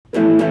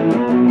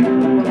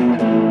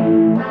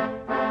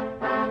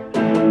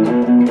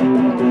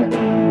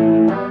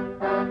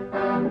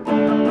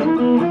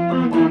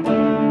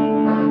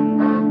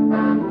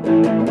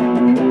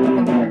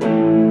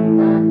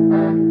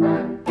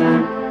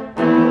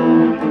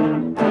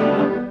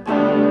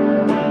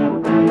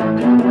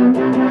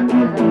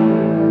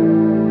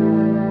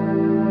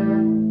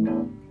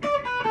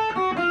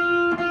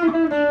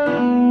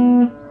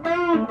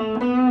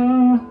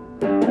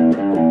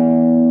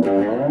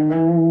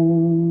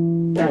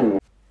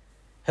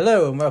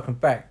Hello and welcome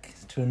back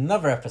to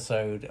another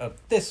episode of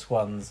This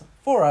One's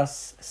For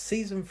Us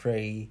Season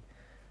 3.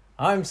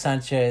 I'm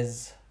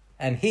Sanchez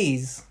and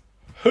he's...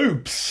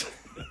 Hoops!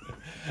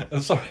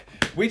 I'm sorry,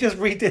 we just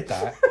redid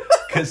that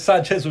because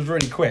Sanchez was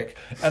really quick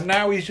and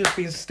now he's just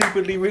been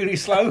stupidly really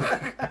slow.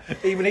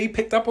 Even he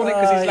picked up on it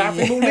because he's laughing.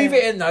 Yeah. We'll leave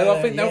it in though.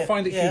 I think they'll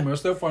find it yeah.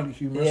 humorous. They'll find it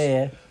humorous.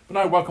 Yeah. But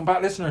no, welcome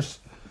back listeners.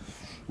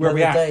 Where are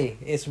we Another at? day,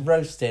 it's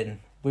roasting.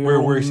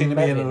 We're seeing to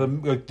be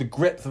in the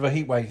grip of a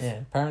heat wave. Yeah,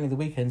 apparently the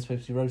weekend's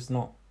supposed to be roasting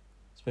hot.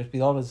 It's supposed to be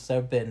the hottest it's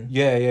ever been.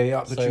 Yeah,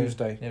 up to So,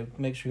 Tuesday. You know,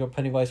 make sure you got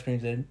plenty of ice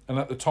creams in. And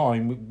at the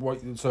time,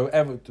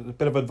 a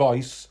bit of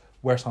advice,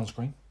 wear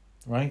sunscreen,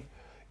 right?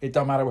 It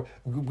doesn't matter.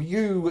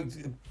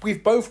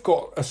 We've both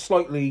got a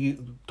slightly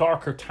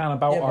darker tan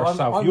about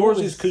ourselves. I'm Yours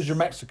always... is because you're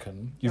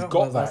Mexican. You've Oh, got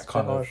well, that that's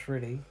kind of harsh,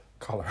 really.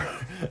 colour.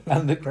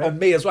 and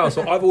me as well.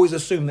 So I've always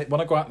assumed that when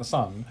I go out in the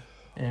sun,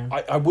 Yeah.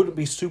 I wouldn't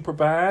be super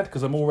bad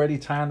because I'm already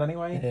tanned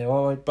anyway. Yeah,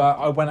 well, But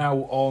I went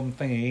out on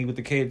thingy with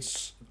the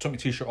kids, took my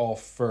t-shirt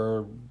off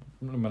for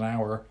an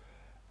hour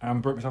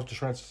and burnt myself to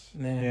shreds.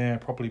 Yeah,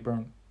 properly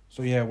burnt.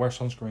 So yeah, wear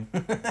sunscreen.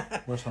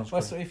 Wear sunscreen.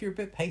 well, so if you're a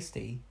bit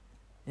pasty,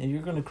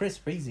 you're going to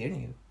crisp easy, aren't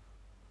you?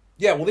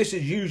 Yeah, well, this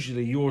is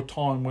usually your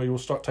time where you'll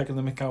start taking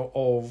the mick out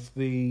of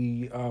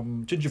the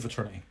ginger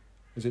fraternity,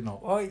 is it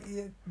not? Well,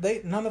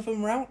 none of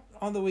them were out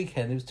on the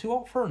weekend. It was too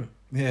hot for them.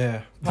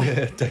 Yeah.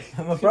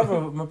 my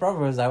brother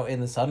was out in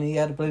the sun. He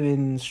had a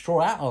blooming straw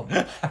hat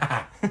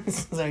on.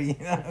 So you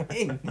know what I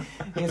mean.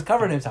 He was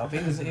covering himself. He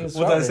was. What did I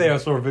struggling. say? I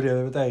saw a video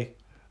the other day.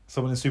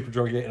 Someone in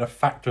Superdrug getting a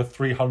factor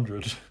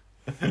 300.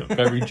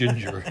 Very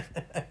ginger.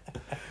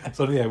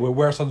 So yeah, we'll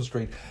wear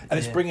sunscreen, and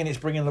it's bringing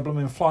the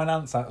blooming flying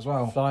ants out as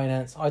well. Flying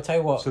ants. I tell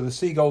you what. So the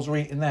seagulls are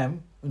eating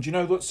them, and do you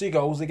know what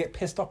seagulls? They get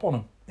pissed up on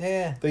them.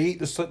 Yeah. They eat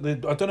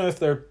the I don't know if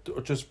they're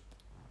just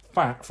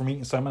fat from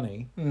eating so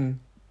many,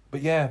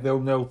 but yeah, they'll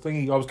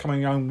thingy. I was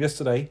coming home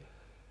yesterday,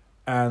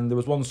 and there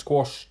was one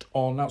squashed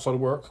on outside of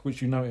work,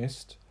 which you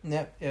noticed.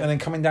 Yep. And then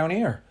coming down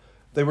here,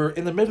 they were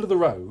in the middle of the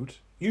road.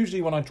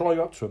 Usually when I drive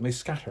up to them, they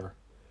scatter.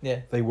 Yeah.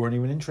 They weren't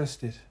even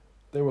interested.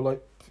 They were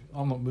like,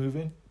 I'm not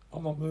moving.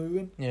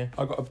 Yeah.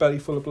 I got a belly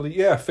full of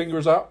bloody,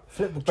 fingers up.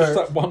 Flip the bird. Just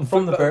that one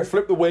from the bird.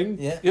 Flip the wing.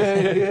 Yeah.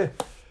 Yeah.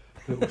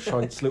 Little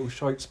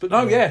shites. But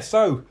no,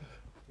 so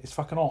it's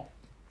fucking hot.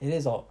 It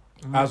is hot.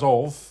 As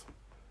of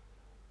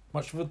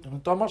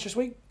done much this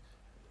week?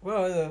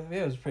 Well,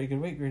 it was a pretty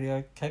good week, really.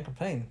 I can't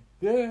complain.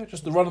 Yeah,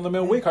 just the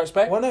run-of-the-mill week, I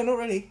expect. Well, no, not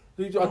really.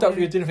 I don't think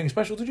you did anything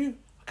special, did you?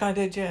 I kind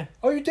of did, yeah.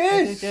 Oh, you did?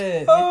 I did,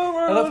 yeah. Oh,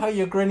 right. I love how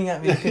you're grinning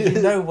at me because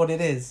you know what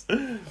it is.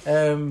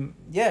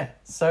 Yeah,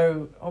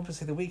 so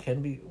obviously the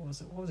weekend, what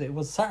was it? It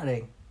was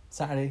Saturday.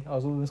 I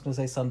was almost going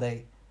to say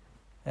Sunday.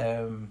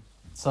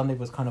 Sunday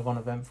was kind of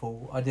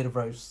uneventful. I did a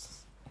roast.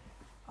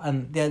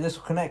 And yeah, this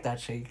will connect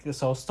actually.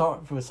 So I'll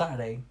start with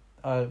Saturday.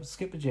 I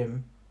skipped the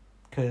gym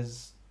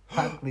because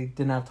practically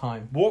didn't have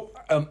time. What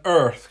on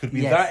earth could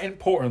be Yes. that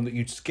important that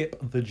you'd skip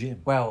the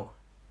gym? Well,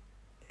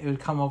 it would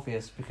come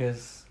obvious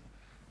because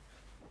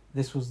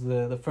this was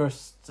the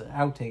first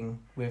outing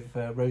with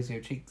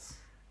Rosier Cheeks.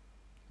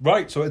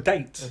 Right, so a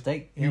date. A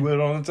date. You were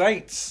on a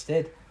date.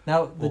 Did.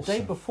 Now, the day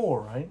Awesome.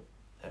 before, right,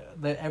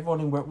 everyone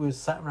in work was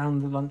sat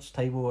around the lunch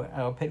table at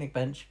our picnic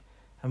bench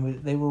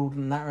and they were all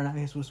nattering at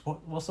us,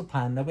 what's the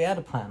plan? Now, we had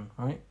a plan,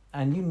 right?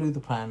 And you knew the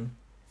plan.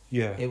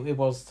 Yeah. I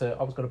was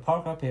going to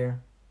park up here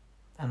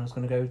and I was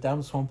going to go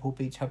down to Swanpool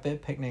Beach, have a bit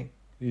of picnic,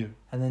 Yeah.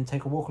 and then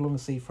take a walk along the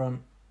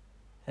seafront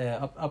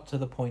up to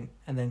the point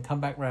and then come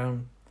back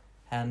round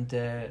and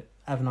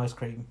have an ice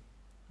cream.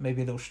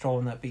 Maybe a little stroll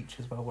on that beach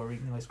as well while we're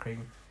eating ice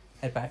cream.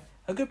 Head back.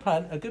 A good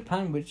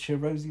plan, which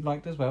Rosie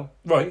liked as well.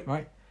 Right.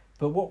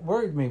 But what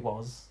worried me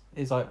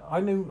is I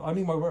knew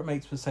my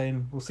workmates were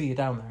saying, we'll see you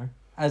down there,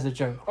 as a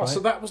joke, Oh, right?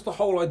 so that was the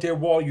whole idea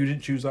why you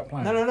didn't choose that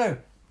plan? No.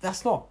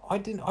 That's not. I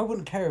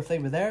wouldn't care if they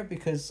were there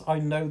because I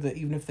know that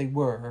even if they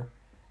were,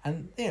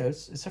 and you know,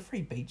 it's a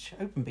free beach,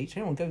 open beach,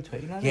 anyone go to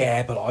it, you know what I mean?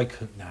 Yeah, but I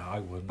couldn't. No, I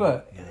wouldn't.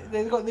 But yeah.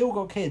 they all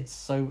got kids,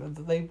 so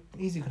they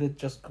easily could have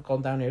just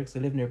gone down here because they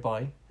live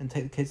nearby and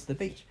take the kids to the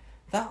beach.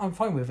 That I'm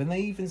fine with, and they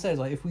even says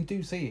like, if we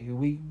do see you,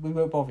 we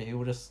won't bother you.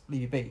 We'll just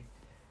leave you be.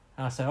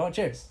 And I said, oh,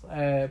 cheers.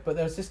 But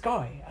there's this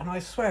guy, and I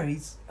swear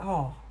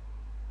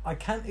I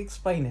can't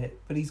explain it,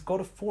 but he's got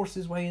to force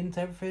his way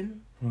into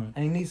everything, Right.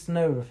 and he needs to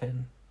know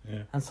everything.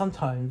 Yeah. And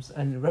sometimes,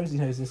 and Rosie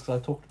knows this because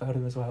I've talked about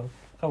him as well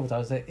a couple of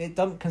times. It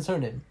doesn't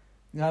concern him.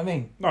 You know what I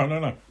mean?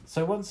 No.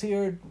 So once he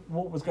heard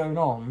what was going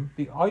on,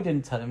 I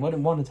didn't tell him. I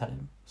didn't want to tell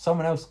him.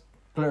 Someone else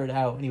blurted it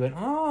out, and he went,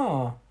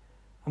 "Ah,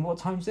 and what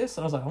time's this?"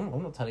 And I was like,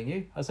 "I'm not telling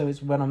you." I said,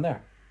 "It's when I'm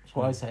there." That's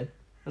what I said.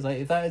 I was like,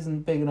 "If that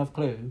isn't big enough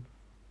clue,"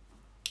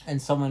 and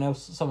someone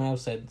else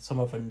said, some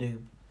other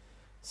noob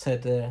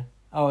said,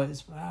 "Oh,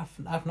 it's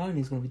half 9.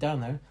 He's going to be down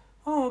there."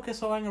 Oh, I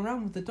guess I'll hang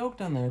around with the dog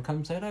down there and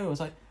come say hello. I was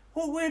like,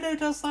 "What weirdo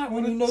does that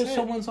when you know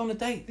someone's on a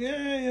date?"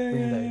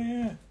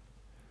 Yeah.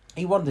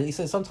 He wondered. He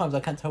said, "Sometimes I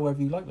can't tell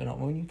whether you like me or not.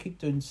 When you keep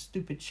doing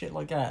stupid shit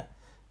like that,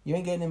 you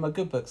ain't getting in my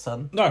good book,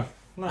 son." No.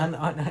 And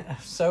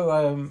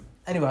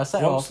anyway, I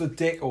set Once off. the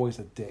dick, always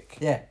a dick.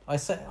 Yeah, I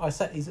set.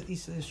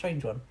 He's a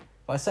strange one.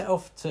 But I set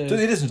off to... Does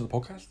he listen to the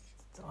podcast?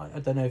 I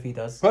don't know if he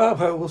does. Well,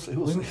 we'll see.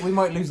 We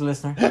might lose a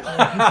listener. But,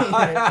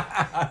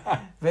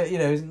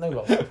 no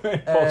loss.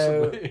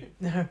 Possibly.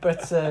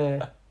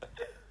 But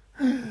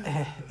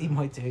he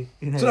might do.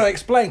 Who knows? So, no,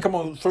 explain, come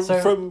on,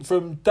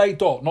 from day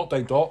dot, not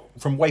day dot,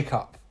 from wake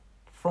up.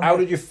 How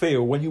did you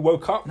feel when you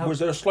woke up? No. Was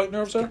there a slight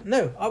nerves there?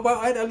 No,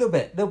 I had a little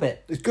bit.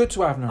 It's good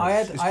to have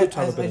nerves.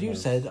 As you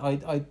said,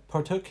 I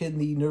partook in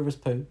the nervous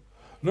poo.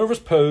 Nervous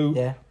poo.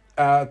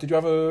 Yeah. Did you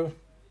have a...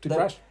 You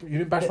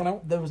didn't bash one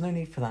out? There was no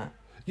need for that.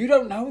 You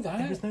don't know that?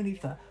 There was no need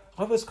for that.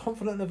 I was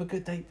confident of a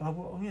good date. Not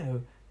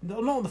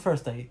on the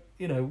first date.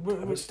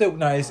 But still,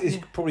 no, it's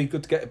probably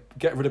good to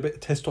get rid of a bit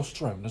of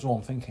testosterone. That's all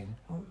I'm thinking.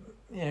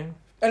 Anyway,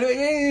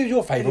 it's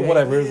your favourite,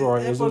 whatever. It's all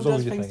right. It's everyone always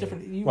does your things thing.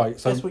 differently. Right,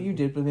 so that's what you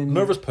did within...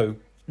 Nervous poo.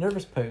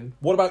 Nervous poo.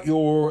 What about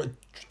your...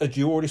 Did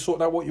you already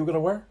sort out what you were going to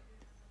wear?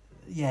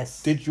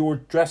 Yes. Did your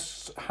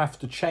dress have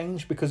to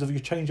change because of your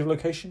change of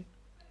location?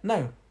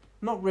 No,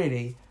 not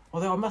really.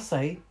 Although I must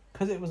say,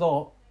 because it was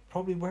hot,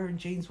 probably wearing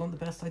jeans wasn't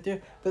the best idea.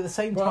 But at the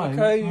same time,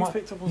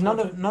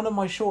 none of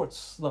my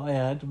shorts that I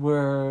had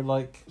were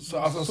like... So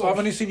I've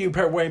only seen you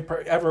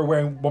ever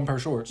wearing one pair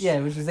of shorts. Yeah,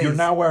 which is... You're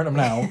now wearing them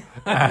now.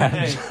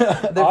 And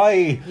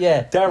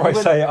dare I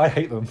say, I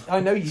hate them. I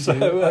know you so,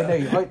 do. I know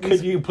you.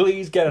 Could you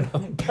please get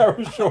another pair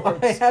of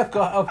shorts? I have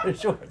got other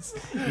shorts,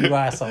 you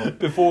asshole.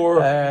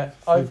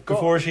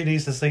 Before she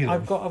needs to see them.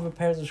 I've got other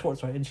pairs of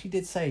shorts, right? And she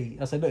did say,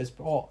 I said, look, it's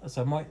hot,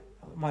 so I might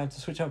have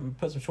to switch up and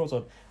put some shorts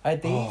on. I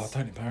had these. Oh,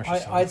 don't embarrass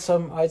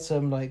yourself. I had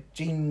some like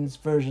jeans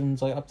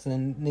versions, like up to the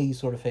knee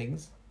sort of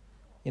things.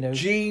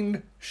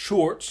 Jean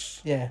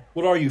shorts. Yeah.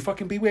 What are you,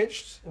 fucking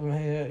bewitched?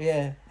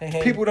 Yeah.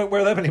 Hey. People don't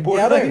wear them anymore,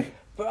 do they?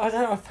 But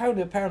I found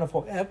a pair and I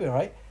thought, yeah, that'll be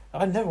alright.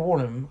 I'd never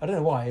worn them. I don't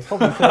know why. It's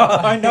probably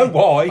I know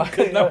why,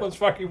 because no one's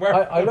fucking wearing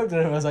them. I looked at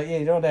them and I was like, yeah,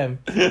 you don't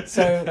want them.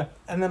 So,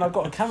 and then I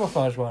got a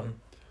camouflage one.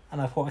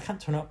 And I thought, I can't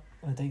turn up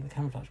on a date with a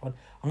camouflage one.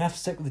 I'm going to have to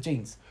stick with the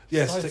jeans.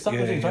 Yeah, so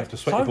you have to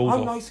sweat your balls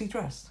I'm off. nicely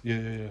dressed.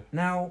 Yeah.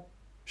 Now...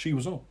 She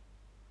was on.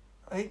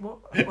 Hey, what?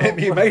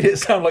 You made it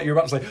sound like you were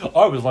about to say,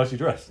 I was nicely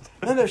dressed.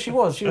 No, she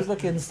was. She was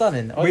looking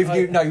stunning.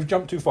 You've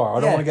jumped too far.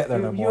 I don't want to get there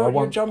no more. I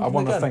want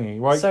a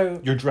thingy, right? So,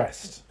 you're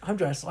dressed. I'm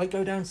dressed. I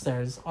go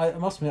downstairs. I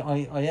must admit,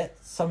 I ate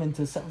something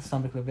to settle the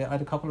stomach a little bit. I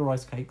had a couple of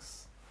rice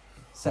cakes.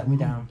 Set me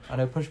down. I had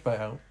a push boat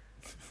out.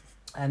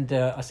 And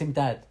I seen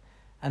Dad.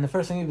 And the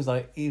first thing he was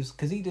like,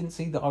 because he didn't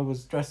see that I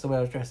was dressed the way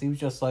I was dressed. He was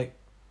just like,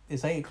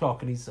 it's 8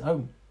 o'clock and he's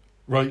home.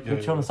 Right,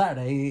 Which on a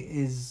Saturday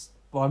is...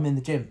 Well, I'm in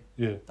the gym.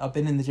 Yeah. I've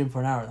been in the gym for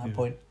an hour at that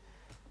point.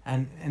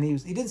 And he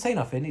didn't say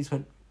nothing. He just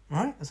went, all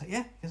right. I was like,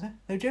 yeah. He goes,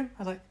 no gym? I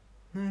was like,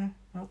 no,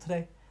 not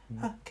today.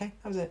 Okay,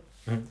 that was it.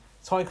 Mm.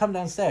 So I come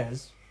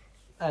downstairs,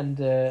 and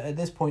at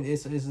this point,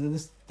 this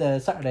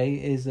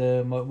Saturday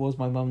was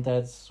my mum and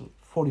dad's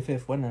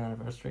 45th wedding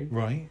anniversary.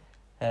 Right.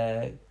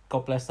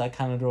 God bless that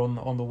calendar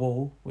on the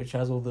wall, which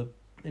has all the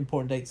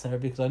important dates there,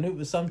 because I knew it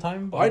was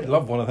sometime. But I'd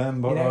love one of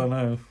them, but I don't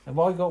know.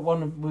 Well, I got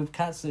one with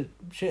cats that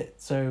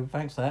shit, so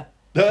thanks for that.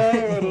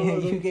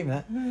 You gave me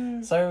that.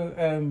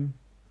 So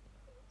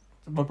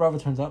my brother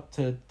turns up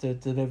to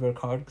deliver a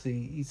card, because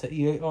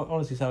he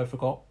honestly said I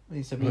forgot.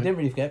 He said, but he didn't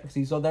really forget, because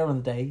he was there on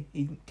the day.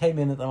 He came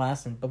in at the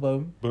last and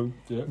boom.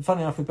 Yeah. And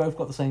funny enough, we both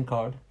got the same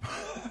card.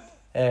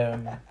 I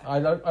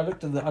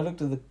looked at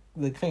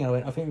the thing. I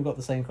went, I think we got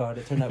the same card.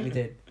 It turned out we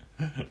did.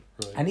 Right.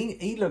 And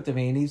he looked at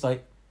me and he's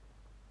like,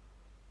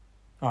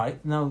 all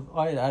right, now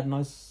I had a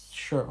nice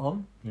shirt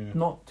on,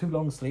 not too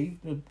long sleeve,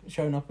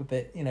 showing up a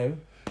bit,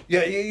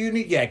 Yeah, you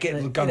need get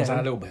the guns out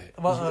a little bit.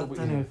 Well, I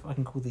don't know if I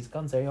can call these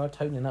guns. They are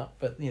toning up,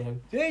 but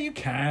Yeah, you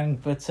can.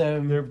 But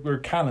they're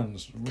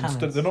cannons.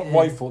 They're not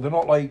rifle. They're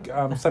not like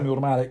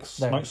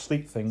semi-automatics, like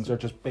sleep things. They're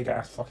just big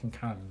ass fucking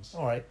cannons.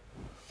 All right,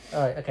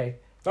 okay.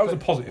 That was a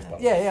positive part.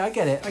 Yeah, I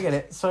get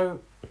it. So,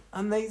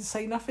 and they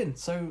say nothing.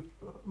 So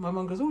my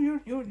mum goes, "Oh,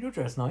 you're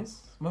dressed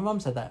nice." My mum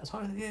said that. So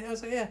I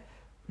was like, yeah.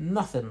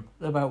 Nothing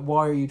about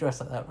why are you dressed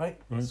like that, right?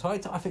 So I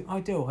think I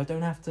do. I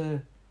don't have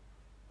to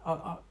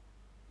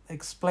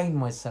explain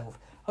myself.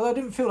 Although I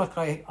didn't feel like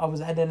I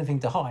had anything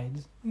to hide.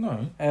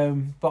 No.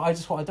 But I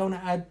just I don't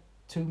want to add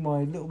to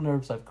my little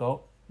nerves I've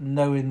got,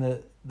 knowing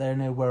that they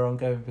know where I'm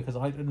going, because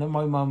I know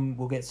my mum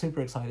will get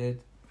super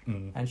excited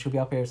and she'll be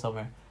up here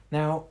somewhere.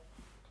 Now,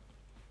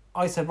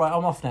 I said, right,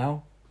 I'm off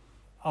now.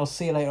 I'll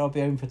see you later. I'll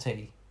be home for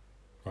tea.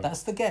 Right.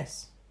 That's the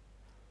guess.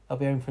 I'll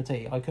be home for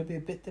tea. I could be a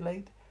bit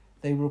delayed.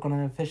 They were going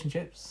to have fish and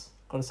chips,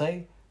 gotta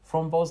say,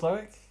 from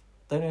Boslowick.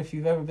 Don't know if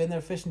you've ever been there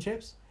for fish and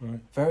chips.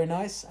 Right. Very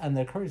nice, and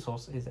their curry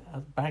sauce is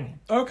banging.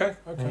 Okay.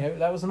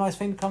 That was a nice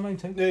thing to come home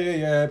to.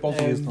 Yeah.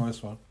 Bosley is a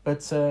nice one.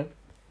 But, so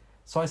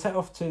I set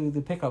off to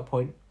the pickup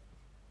point.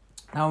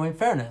 Now, in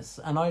fairness,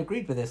 and I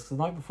agreed with this, because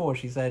the night before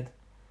she said,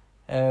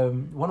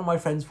 one of my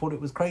friends thought it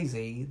was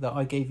crazy that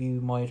I gave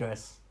you my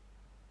address.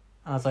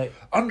 And I was like...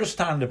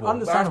 Understandable,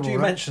 After you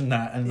mentioned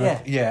that, and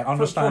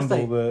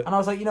understandable. And I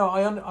was like,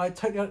 I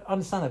totally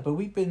understand it, but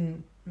we've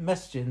been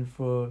messaging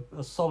for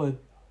a solid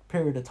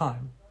period of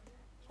time.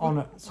 on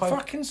it. So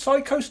Fucking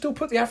psycho still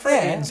put the effort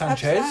in,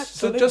 Sanchez.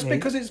 So just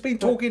because it's been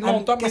talking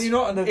long, don't mean you're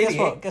not an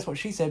idiot. Guess what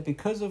she said?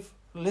 Because of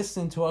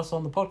listening to us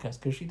on the podcast,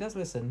 because she does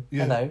listen.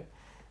 Yeah.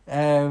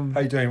 Hello. How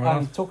you doing, man?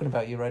 I'm talking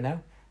about you right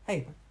now.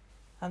 Hey,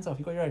 hands off,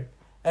 you got your own.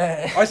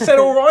 I said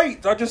all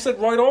right. I just said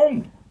right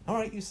on. All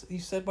right, you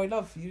said my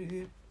love.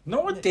 You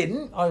No, I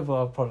didn't. I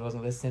probably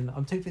wasn't listening.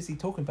 I'm too busy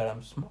talking about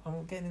it.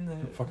 I'm getting in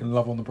the Fucking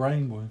love on the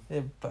brain, boy.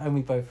 Yeah, but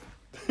only both.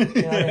 You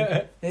know what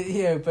I mean?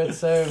 Yeah, but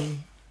so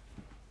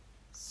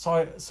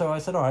I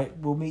said, all right,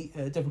 we'll meet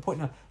at a different point.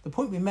 Now, the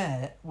point we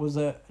met was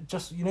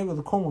just where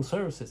the Cornwall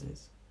Services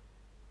is.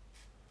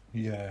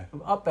 Yeah.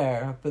 Up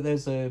there, but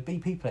there's a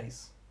BP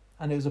place,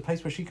 and it was a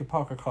place where she could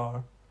park her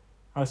car.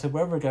 And I said,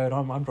 wherever we're going,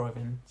 I'm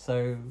driving.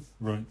 So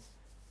right.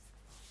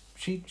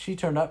 She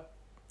turned up.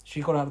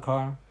 She got out of the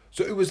car.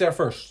 So who was there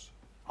first?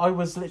 I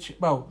was literally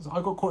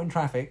I got caught in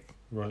traffic.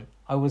 Right.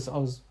 I was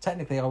about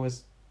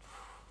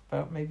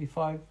maybe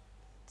 5-6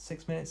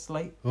 minutes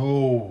late.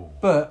 Oh.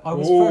 But I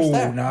was first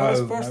there. No, I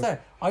was first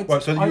there.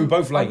 So you were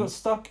both late. I got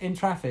stuck in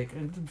traffic.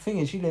 And the thing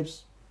is, she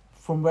lives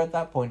from at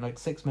that point like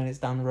 6 minutes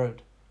down the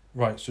road.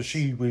 Right. So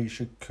she could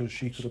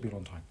have been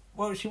on time.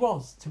 Well, she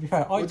was. To be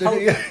fair,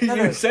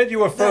 You said you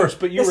were first,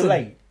 but you were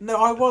late. No,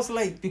 I was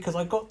late because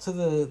I got to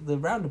the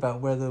roundabout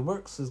where the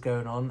works was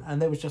going on,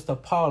 and there was just a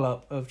pile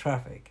up of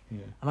traffic. Yeah.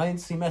 And I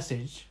instantly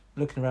messaged,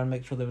 looking around,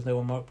 make sure there was no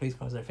unmarked police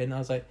cars or anything. And I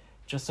was like,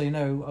 just so you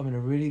know, I'm in a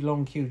really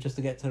long queue just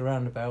to get to the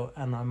roundabout,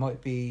 and I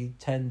might be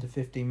 10 to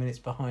 15 minutes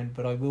behind,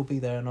 but I will be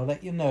there, and I'll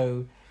let you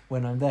know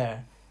when I'm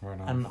there. Right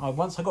on. And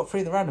once I got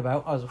through the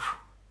roundabout,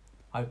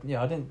 I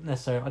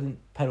didn't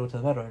pedal to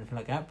the metal or anything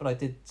like that, but I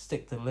did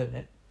stick to the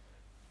limit,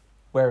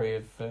 wary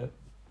of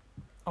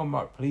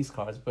unmarked police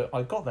cars. But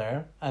I got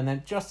there, and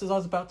then just as I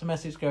was about to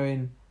message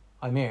going,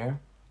 I'm here,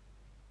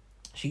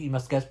 she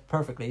must have guessed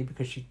perfectly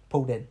because she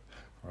pulled in.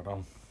 Right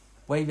on.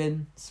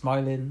 Waving,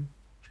 smiling,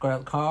 she got out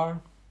of the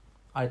car.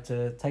 I had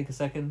to take a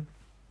second,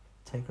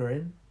 take her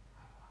in.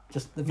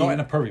 Just the view. Not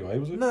in a pervy way,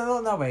 was it? No,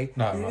 not that way.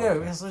 No,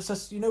 okay. It's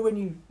just when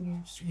you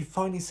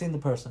finally seen the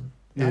person.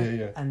 Yeah, right?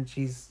 yeah. And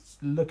she's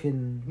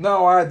looking.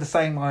 No, I had the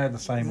same.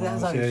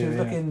 Exactly. She was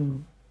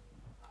looking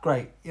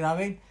great. You know what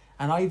I mean?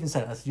 And I even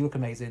said, I said, you look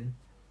amazing.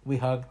 We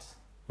hugged.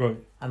 Right.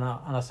 And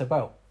I said,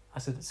 well,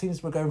 seeing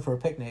as we're going for a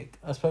picnic,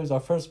 I suppose our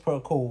first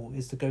protocol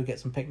is to go get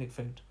some picnic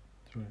food.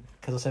 Right.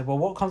 Because I said, well,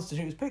 what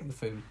constitutes picnic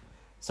food?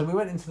 So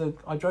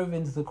I drove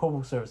into the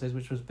Cornwall Services,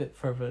 which was a bit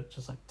further,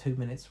 just like 2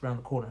 minutes around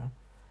the corner.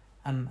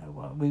 And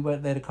we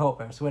went there to Co-op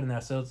there, so we went in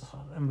there.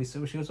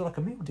 She was like,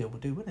 a meal deal would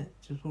do, wouldn't it?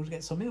 Just we'll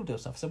get some meal deal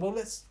stuff. I said, well,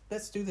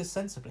 let's do this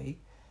sensibly.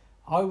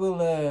 I will.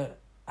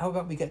 How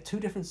about we get 2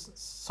 different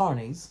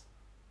sarnies,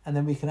 and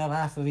then we can have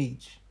half of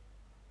each.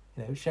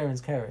 You know,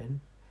 Sharon's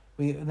caring.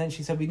 And then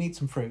she said we need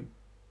some fruit.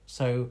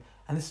 So,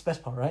 and this is the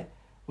best part, right?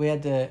 We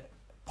had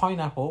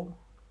pineapple,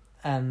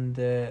 and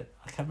I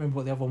can't remember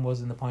what the other one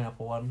was in the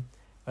pineapple one.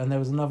 And there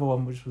was another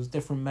one which was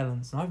different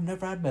melons, and I've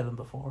never had melon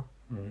before.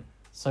 Right.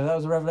 So that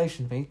was a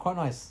revelation to me. Quite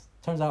nice.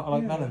 Turns out I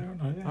like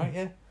melon. Yeah. Right?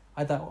 Yeah.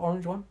 I had that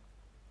orange one.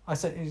 I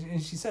said, and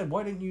she said,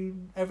 "Why didn't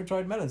you ever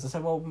try melons?" I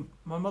said, "Well,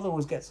 my mother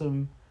always gets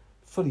them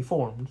fully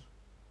formed,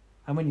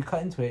 and when you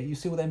cut into it, you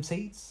see all them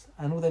seeds,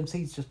 and all them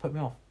seeds just put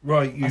me off."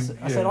 Right. I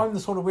said, "I'm the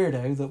sort of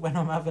weirdo that when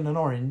I'm having an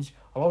orange,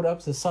 I'll hold it up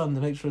to the sun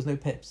to make sure there's no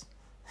pips."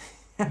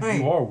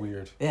 You are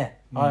weird. Yeah.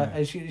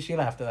 Yeah. She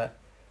laughed at that,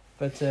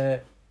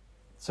 but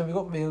so we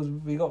got the meals.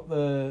 We got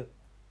the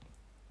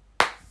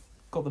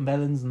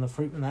melons and the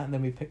fruit and that, and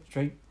then we picked the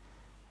drink,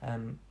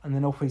 and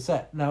then off we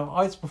set.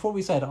 Now, before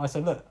we said, I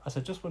said, look,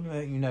 just want to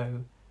let you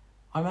know,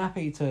 I'm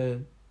happy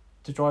to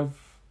drive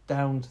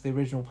down to the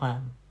original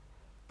plan,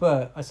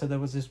 but I said there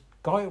was this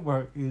guy at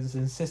work who's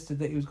insisted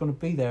that he was going to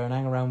be there and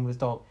hang around with his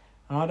dog,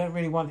 and I don't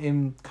really want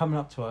him coming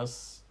up to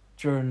us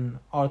during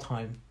our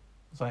time.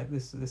 It's like,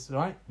 this is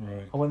right.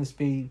 Right. I want this to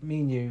be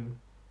me and you,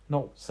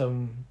 not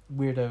some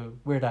Weird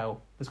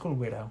Al. Let's call him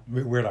Weird Al.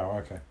 Weird Al,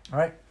 okay. All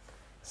right.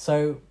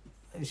 So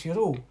she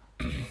goes,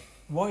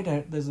 why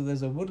don't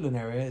there's a woodland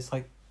area. It's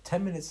like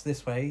 10 minutes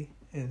this way.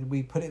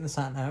 We put it in the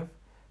sat nav.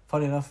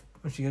 Funny enough,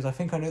 she goes, I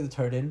think I know the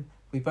turn in.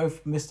 We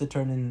both missed the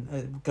turn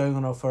in, going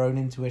on off our own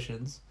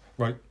intuitions.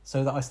 Right.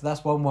 So I said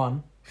that's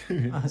 1-1.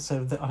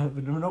 So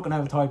we're not going to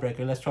have a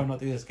tiebreaker. Let's try not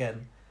to do this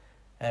again.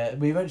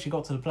 We eventually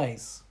got to the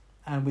place.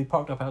 And we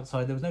parked up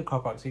outside. There was no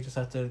car park, so you just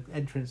had to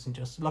entrance and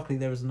just. Luckily,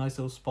 there was a nice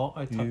little spot.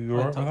 I tucked in.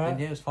 Yeah,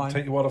 it was fine.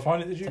 Take you a while to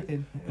find it, did you?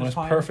 It nice,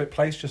 fine. Perfect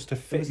place just to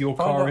fit your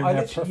car in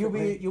there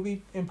perfectly. You'll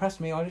be impressed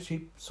with me. I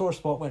literally saw a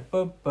spot, went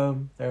boom,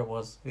 boom. There it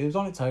was. It was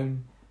on its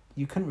own.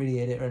 You couldn't really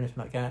hit it or anything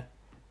like that.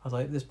 I was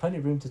like, there's plenty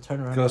of room to turn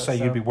around. I was going to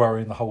say, you'd be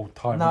worrying the whole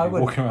time. No, I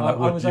wouldn't. Walking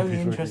around I was only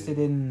interested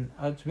in.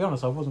 To be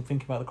honest, I wasn't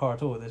thinking about the car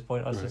at all at this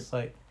point. I was just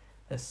like,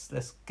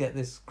 let's get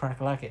this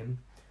crack-a-lack in.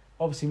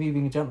 Obviously, me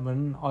being a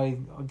gentleman, I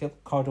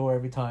get the car door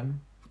every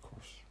time.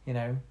 You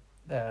know,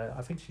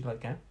 I think she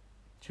liked that.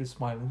 She was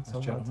smiling. So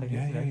yeah.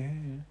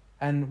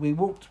 And we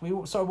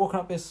started walking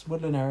up this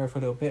woodland area for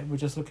a little bit. We're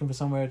just looking for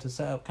somewhere to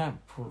set up camp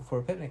for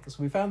a picnic.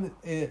 So we found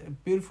a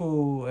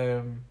beautiful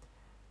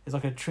It's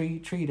like a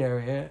treed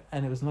area,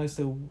 and it was nice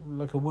little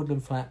like a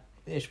woodland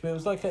flat-ish, but it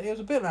was like it was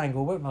a bit of an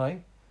angle, won't I?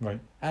 Right.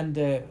 And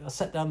we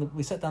sat down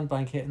the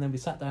blanket, and then we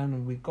sat down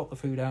and we got the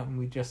food out, and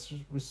we just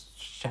was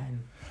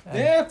chatting.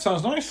 Yeah,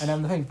 sounds nice.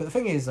 And then but the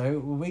thing is though,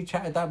 we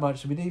chatted that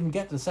much, we didn't even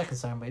get to the second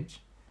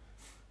sandwich.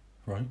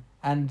 Right.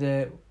 And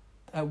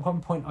at one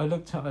point, I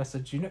looked at her, I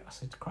said,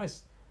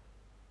 Christ,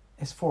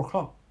 it's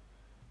 4:00.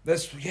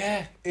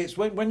 It's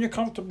when you're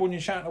comfortable and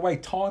you're chatting away,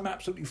 time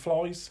absolutely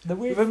flies. The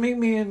weird If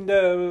me and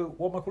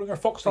what am I calling her,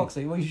 Foxy?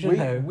 Foxy, well, you should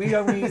know. We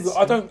only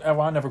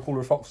I never call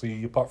her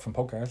Foxy apart from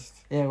podcasts.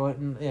 Yeah, well,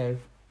 yeah.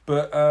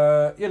 But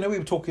we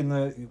were talking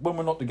when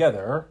we're not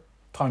together,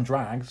 time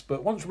drags.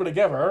 But once we're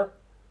together,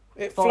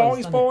 it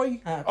flies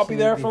by. I'll be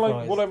there for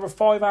like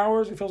 5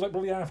 hours. It feels like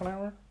probably half an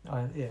hour.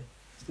 Yeah.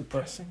 It's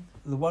depressing.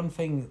 The one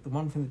thing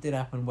that did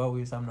happen while we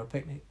was having our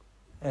picnic,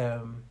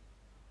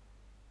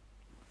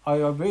 I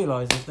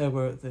realised that they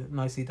were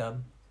nicely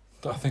done.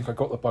 I think I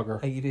got the bugger.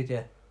 Oh, you did,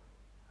 yeah.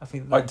 I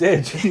think I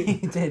did.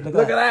 You did.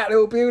 Look at that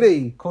little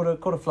beauty. Caught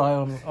a fly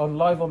on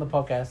live on the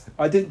podcast.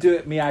 I didn't do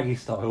it Miyagi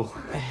style.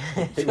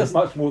 It was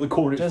much more the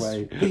Cornish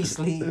way. Just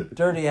beastly,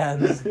 dirty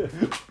hands.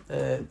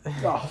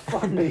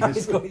 Fuck me.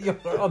 He's got you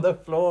on the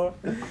floor.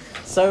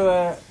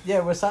 So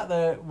we're sat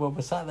there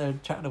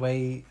chatting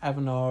away,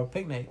 having our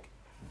picnic,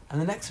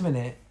 and the next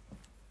minute,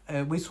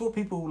 we saw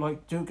people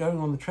like going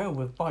on the trail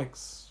with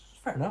bikes.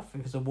 Fair enough.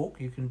 If it's a walk,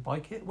 you can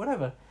bike it,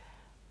 whatever.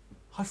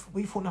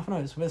 We thought nothing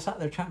of it, so we're sat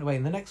there chatting away,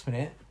 and the next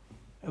minute,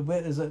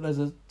 there's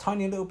a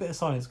tiny little bit of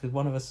silence because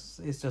one of us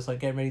is just like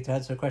getting ready to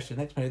answer a question.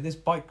 Next minute, this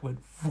bike went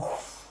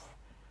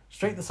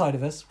straight the side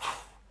of us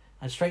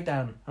and straight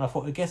down. And I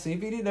thought, I guess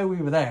if he didn't know we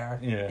were there,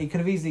 he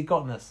could have easily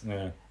gotten us.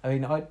 Yeah. I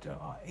mean, I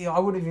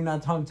wouldn't have even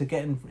had time to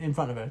get in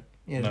front of her,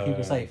 to keep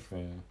her safe.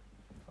 Yeah.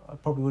 I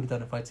probably would have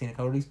done it if I'd seen it.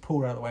 I would at least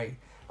pull her out of the way.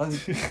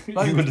 Like,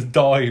 you would have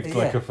dived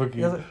like a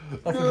fucking... like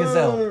a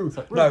gazelle.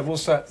 Like, no,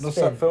 what's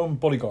that film?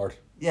 Bodyguard.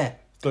 Yeah.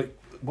 Like,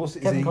 what's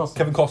it? Kevin Costner.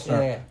 Kevin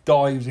Costner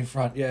dives in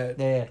front,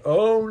 Yeah.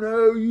 Oh,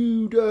 no,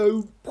 you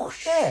don't.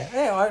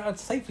 Yeah, I'd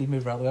safely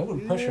move her out of the way. I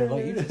wouldn't push her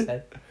like you just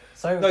said.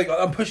 So, no,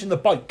 I'm pushing the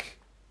bike.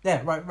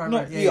 Yeah, right.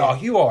 Yeah,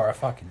 you are a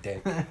fucking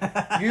dick.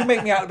 You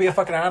make me out to be a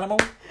fucking animal.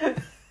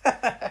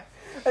 I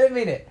didn't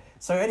mean it.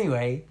 So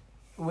anyway...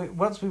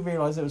 once we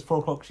realised it was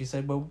 4:00, she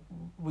said, well,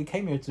 we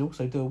came here to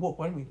also do a walk.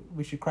 Why don't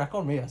we should crack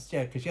on? Yes,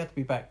 because she had to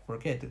be back for a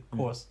kid, of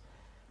course.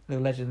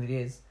 Little legend that he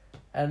is.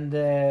 And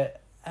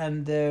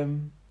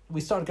we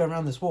started going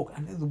around this walk,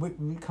 and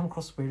we come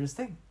across the weirdest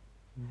thing.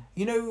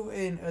 You know,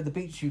 at the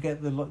beach, you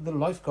get the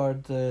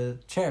lifeguard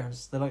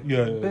chairs. They're like a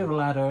bit of a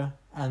ladder,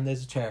 and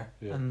there's a chair.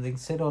 Yeah. And they can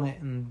sit on it,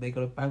 and they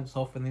got to bounce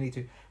off when they need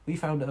to. We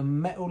found a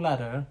metal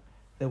ladder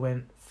that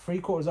went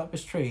 3/4 up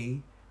this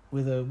tree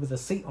with a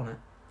seat on it.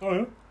 Oh,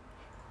 yeah.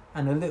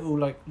 And a little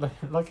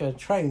like a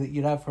tray that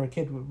you'd have for a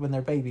kid when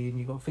they're a baby, and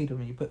you got to feed them,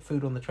 and you put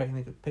food on the tray, and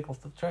they could pick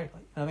off the tray. Like, you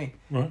know what I mean?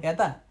 Right. It had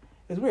that.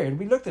 It was weird.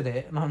 We looked at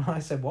it, and I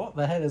said, "What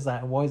the hell is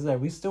that? And why is it there?"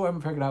 We still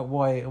haven't figured out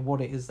why and what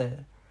it is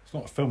there. It's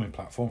not a filming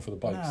platform for the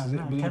bikes, is it?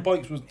 No, the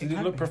bikes did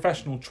it look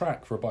professional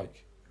track for a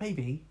bike?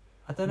 Maybe.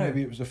 I don't know.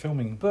 Maybe it was a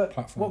filming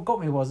platform. What got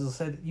me was I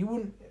said, you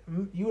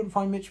wouldn't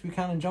find Mitch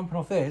Buchanan jumping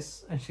off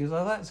this, and she was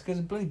like, "That's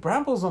because bloody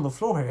brambles on the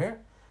floor here.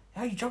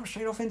 How you jump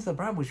straight off into the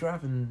brambles? You're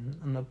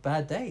having a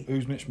bad day."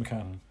 Who's Mitch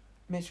Buchanan?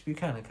 Mitch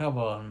Buchanan, come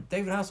on.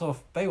 David Hasselhoff,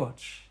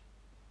 Baywatch.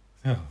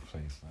 Oh,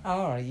 please. No.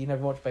 Oh, all right, you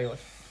never watched Baywatch.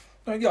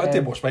 No, yeah, I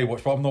did watch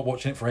Baywatch, but I'm not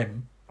watching it for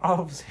him.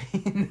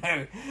 Obviously,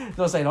 no. I'm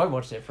not saying I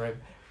watched it for him.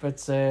 But,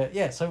 so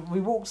we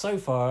walked so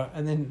far,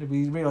 and then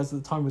we realised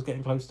that the time was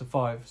getting close to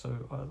 5, so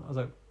I was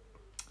like,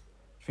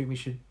 I think we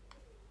should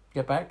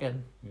get back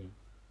in. Yeah.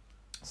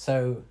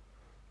 So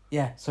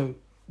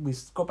we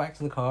got back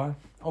to the car.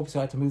 Obviously,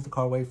 I had to move the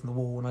car away from the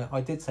wall, and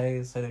I did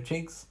say,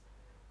 Cheeks,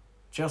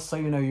 just so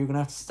you know, you're going to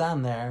have to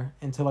stand there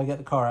until I get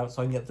the car out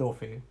so I can get the door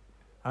for you.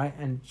 All right?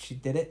 And she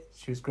did it.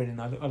 She was grinning.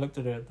 I looked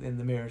at her in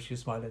the mirror. She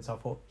was smiling, so I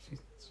thought,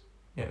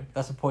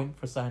 that's a point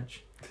for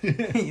Sanch.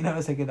 I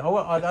was thinking,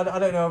 I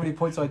don't know how many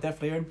points I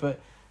definitely earned, but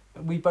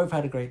we both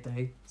had a great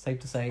day, safe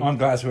to say. I'm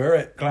glad to hear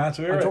it. I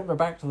dropped her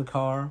back to the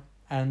car,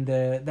 and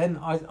then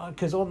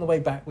because on the way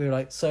back, we were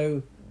like,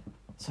 so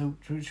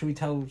should we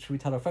tell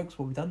our folks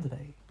what we've done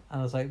today? And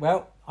I was like,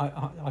 well, why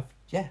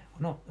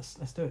not?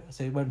 Let's do it. I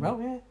said, it went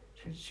well, yeah.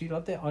 She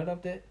loved it. I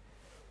loved it.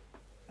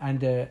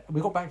 And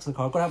we got back to the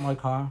car. I got out my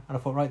car, and I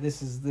thought, right,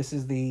 this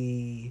is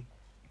the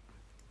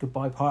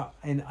goodbye part.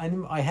 And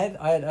I had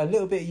a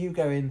little bit of you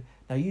going,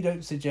 now you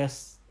don't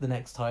suggest the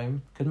next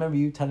time, because remember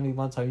you telling me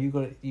one time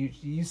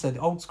you said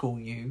old school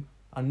you,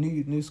 and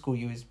new school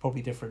you is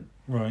probably different.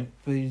 Right.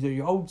 But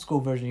your old school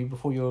version of you,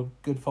 before your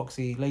good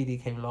foxy lady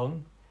came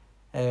along,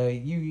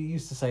 you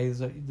used to say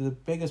that the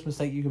biggest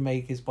mistake you can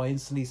make is by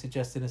instantly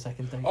suggesting a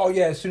second date. Oh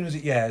yeah, as soon as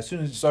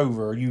it's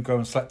over, you go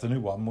and select a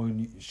new one.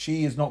 When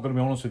she is not going to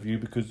be honest with you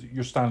because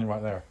you're standing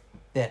right there.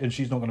 Yeah. And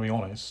she's not going to be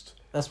honest.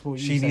 That's what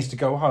she needs to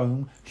go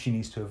home. She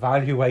needs to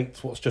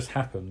evaluate what's just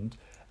happened,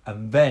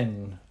 and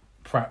then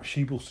perhaps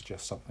she will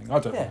suggest something. I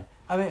don't know.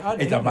 I mean,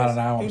 It doesn't matter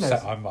now. I'm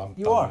set. I'm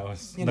You done are. now.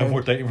 It's You no know,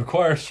 more dating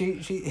required.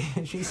 She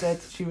said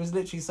she was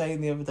literally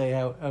saying the other day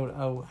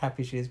how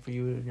happy she is for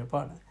you and your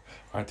partner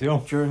Ideal.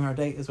 during our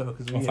date as well.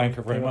 Cause Well, thank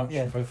her very much.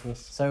 Yeah. Both of us.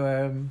 So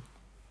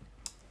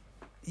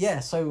yeah.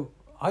 So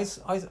I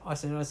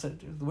said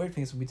the weird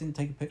thing is we didn't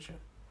take a picture.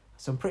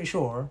 So I'm pretty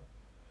sure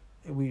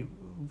we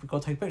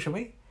got to take a picture of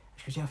me.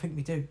 She goes, yeah, I think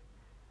we do.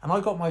 And I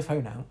got my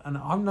phone out, and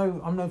I'm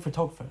no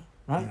photographer,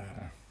 right? Nah.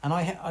 And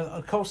I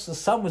of course the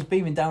sun was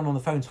beaming down on the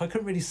phone, so I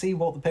couldn't really see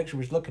what the picture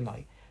was looking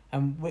like.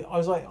 And I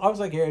was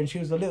like here, and she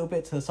was a little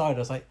bit to the side. I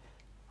was like,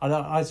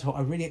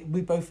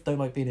 we both don't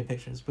like being in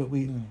pictures, but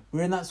we're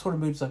in that sort of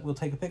mood. It's like we'll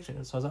take a picture.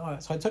 So I was like, all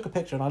right. So I took a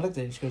picture, and I looked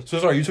at it. And she goes, So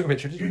sorry, you took a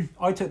picture, did you?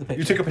 I took the picture.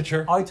 You took a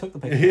picture. I took the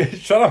picture.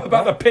 Shut up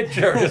about the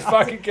picture. Just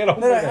fucking get on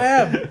No, with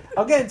I it. am.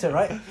 I'll get into it,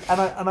 right?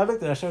 And I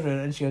looked at her, I showed her,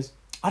 and she goes,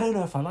 I don't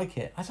know if I like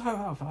it. I said,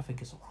 I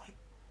think it's all right.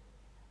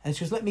 And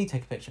she goes, let me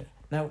take a picture.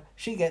 Now,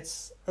 she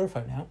gets her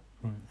phone out,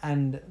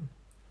 and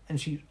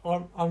she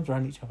arms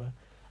around each other,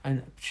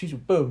 and she's,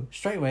 boom,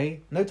 straight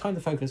away, no time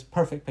to focus,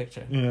 perfect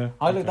picture. Yeah.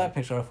 I looked at that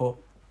picture, I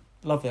thought,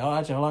 lovely, I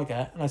like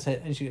that. And I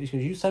said, and she goes,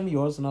 you send me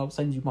yours, and I'll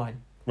send you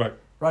mine. Right.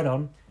 Right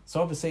on.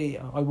 So obviously,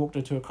 I walked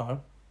her to a car,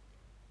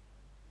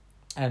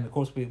 and of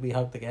course, we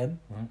hugged again.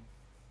 Right.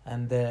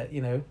 And,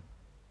 you know,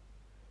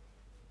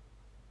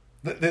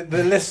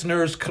 The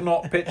listeners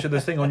cannot picture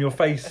this thing on your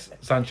face,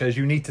 Sanchez.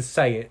 You need to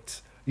say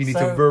it. You need to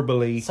So-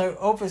 verbally. So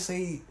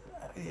obviously,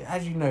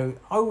 as you know,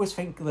 I always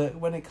think that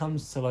when it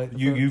comes to like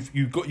You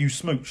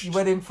smooched. you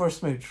went in for a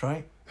smooch,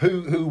 right?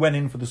 Who went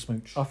in for the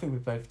smooch? I think we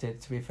both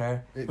did. To be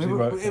fair, It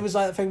was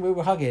like the thing we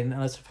were hugging,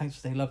 and I said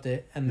thanks, they loved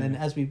it. And then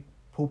as we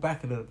pulled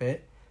back a little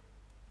bit,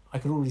 I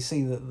could already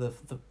see that the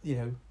you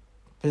know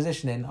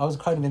positioning. I was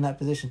kind of in that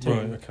position too,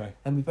 Right. Okay.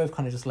 and we both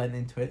kind of just leant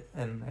into it,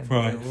 and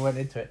Right. we went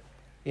into it,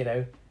 you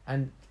know,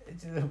 and.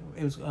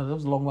 It was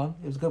a long one.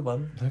 It was a good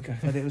one, Okay.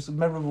 and it was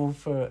memorable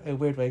for a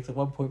weird way. Because at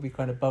one point we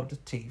kind of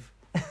bumped teeth.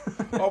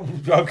 Oh,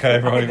 okay.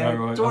 Right. You know,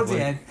 Right. Towards the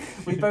end,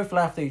 we both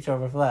laughed at each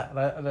other for that.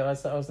 And I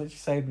was literally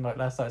saying like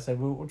last night, I said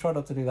we'll try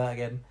not to do that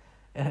again.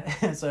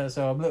 so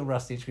I'm a little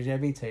rusty because yeah,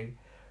 me too.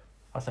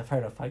 I said fair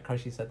enough. Thank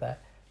Christ you said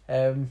that.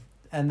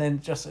 And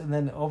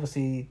then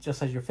obviously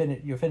just as you're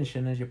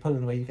finishing, as you're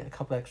pulling away, you get a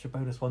couple extra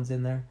bonus ones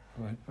in there.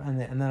 Right. And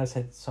then I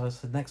said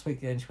next week,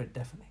 yeah, and she went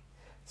definitely.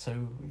 So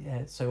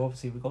yeah, so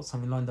obviously we got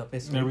something lined up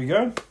this week. There we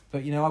go.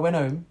 But you know, I went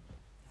home,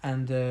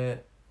 and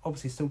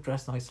obviously still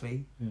dressed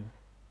nicely.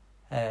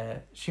 Yeah.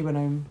 She went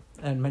home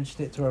and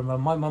mentioned it to her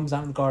mum. My mum's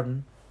out in the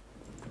garden,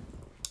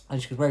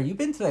 and she goes, "Where have you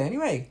been today,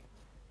 anyway?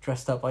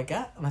 Dressed up like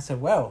that?" And I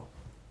said, "Well,"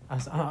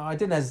 I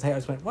didn't hesitate. I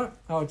just went, "What?"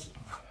 I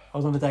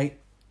was on a date.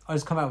 I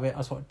just come out of it.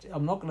 I thought,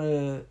 I'm not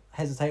gonna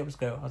hesitate. I'll just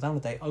go. I was on a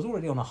date. I was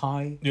already on a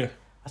high. Yeah.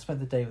 I spent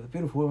the day with a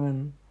beautiful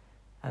woman,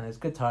 and it was a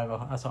good time.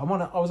 I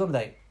thought, I was on a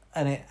date.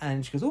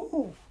 And she goes,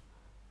 oh,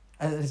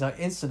 and it's like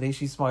instantly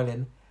she's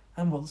smiling,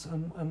 and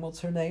what's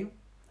her name?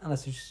 And I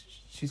said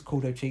she's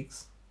called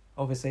O'Cheeks,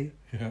 obviously.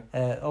 Yeah.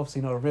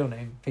 Obviously not a real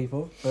name,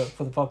 people, but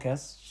for the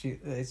podcast,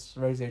 it's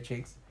Rosie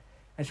O'Cheeks.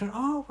 And she went,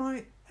 oh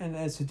right. And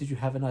I said, did you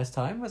have a nice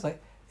time? I was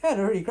like, yeah, I had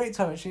a really great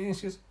time actually. And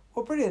she goes,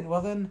 well, brilliant.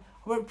 Well then,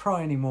 I won't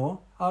pry anymore.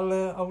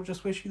 I'll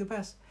just wish you the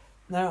best.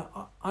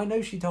 Now I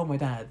know she told my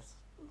dad,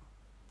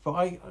 but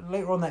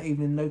later on that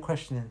evening, no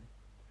questioning,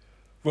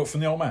 What,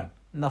 from the old man?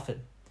 nothing.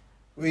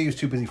 Well, he was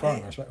too busy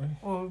fighting, respectfully.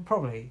 Well,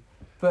 probably.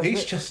 But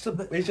He's just a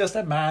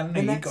man.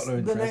 He got no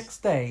interest.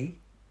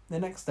 The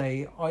next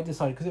day, I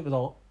decided because it was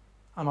hot,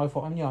 and I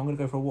thought, I'm going to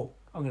go for a walk.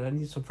 I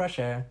need some fresh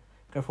air.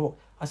 Go for a walk.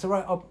 I said,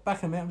 right, I'll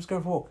back in a minute. I'm just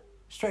going for a walk.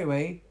 Straight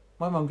away,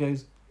 my mum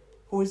goes,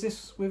 "Oh, is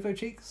this with her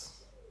cheeks?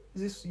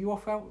 Is this you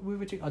off out with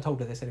her cheeks?" I told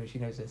her this anyway. She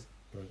knows this.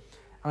 Right.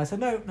 And I said,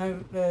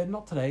 no,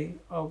 not today.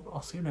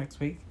 I'll see you next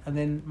week. And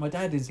then my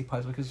dad didn't see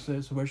pies because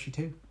so where's she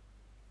to?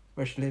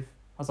 Where she live?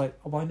 I was like,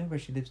 oh, I know where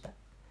she lives. There.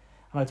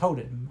 And I told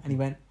him, and he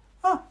went,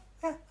 "Oh,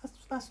 yeah,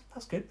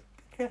 that's good.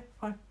 Yeah,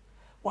 fine."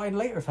 What I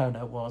later found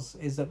out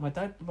is that my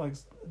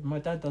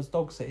dad does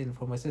dog sitting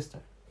for my sister.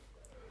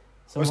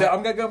 So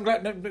I'm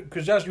glad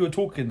because as you were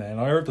talking there, and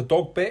I heard the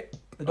dog bit.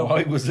 I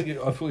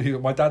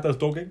thought my dad does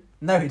dogging.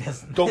 No, he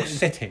doesn't. Dog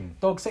sitting.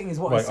 Dog sitting is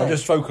what I Right, said. I'm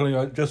just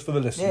focusing just for the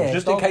listeners, Yeah,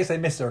 just dog- in case they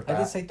misheard I that.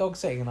 did say dog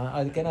sitting, and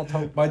I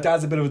told My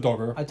dad's a bit of a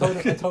dogger. I told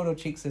her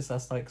Cheeks this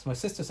last night because my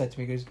sister said to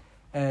me, goes,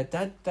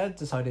 Dad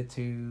decided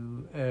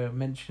to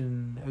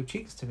mention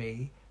O'Cheeks to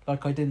me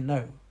like I didn't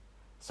know.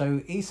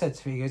 So he said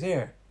to me, he goes,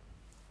 here,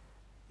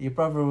 your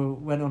brother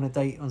went on a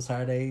date on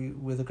Saturday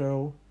with a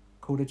girl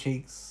called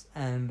O'Cheeks,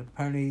 and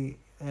apparently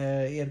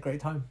he had a great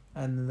time,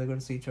 and they're going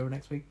to see each other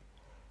next week.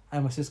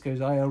 And my sister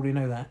goes, I already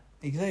know that.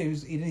 He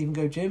didn't even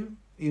go gym.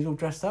 He was all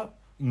dressed up.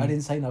 I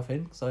didn't say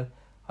nothing, so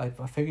I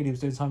figured he was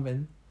doing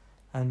something.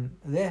 And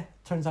yeah,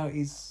 turns out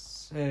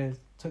he's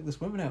took this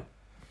woman out.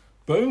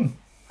 Boom.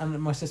 And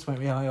my sister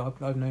went, yeah,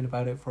 I've known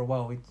about it for a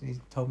while. He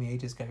told me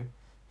ages ago.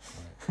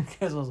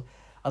 Because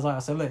I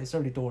said, look, it's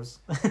early doors.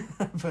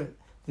 But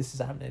this is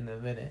happening in a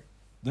minute.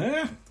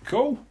 Yeah,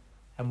 cool.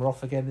 And we're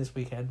off again this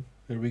weekend.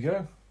 Here we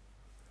go.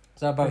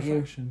 So how about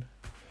Perfection.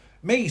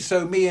 Me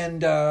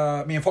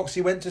and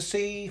Foxy went to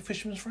see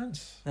Fisherman's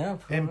Friends Yeah,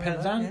 in probably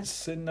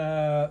Penzance in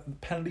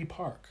Penley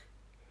Park.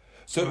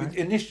 So Right.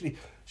 initially,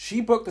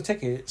 she booked the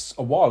tickets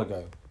a while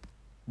ago,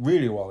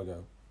 really a while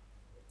ago.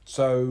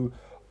 So,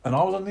 and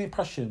I was under the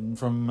impression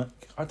from,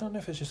 I don't know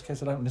if it's just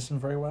because I don't listen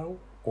very well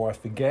or I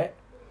forget,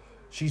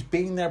 she's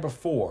been there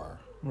before.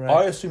 Right.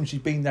 I assume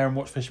she's been there and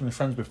watched Fisherman's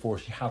Friends before.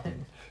 She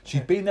hadn't.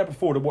 She's been there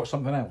before to watch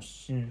something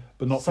else,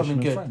 but not Something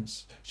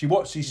Fisherman's good.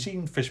 Friends. She's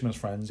seen Fisherman's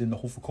Friends in the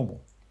Hall for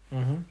Cornwall.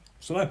 Mm-hmm.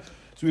 So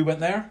we went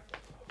there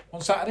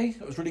on Saturday.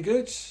 It was really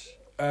good.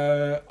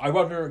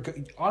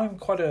 I'm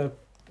quite a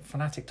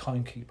fanatic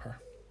timekeeper,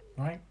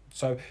 right?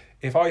 So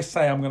if I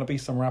say I'm going to be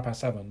somewhere at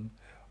 7:30,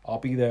 I'll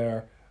be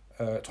there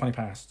 20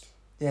 past.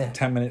 Yeah.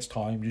 10 minutes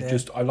time.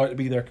 I like to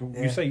be there.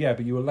 You say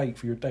but you were late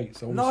for your date,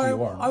 so obviously you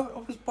weren't. I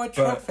was by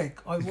traffic.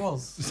 I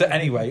was. So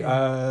anyway,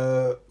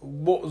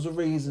 what was the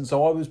reason?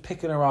 So I was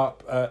picking her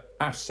up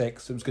at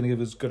 6. It was going to give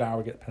us a good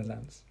hour to get to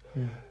Penzance.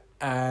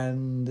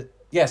 And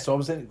so I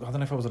was in. I don't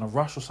know if I was in a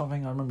rush or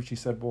something. I remember she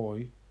said,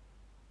 "Boy,"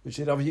 which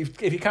said,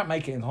 if you can't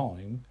make it in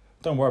time,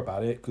 don't worry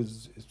about it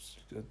because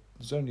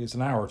it's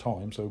an hour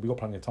time, so we got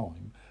plenty of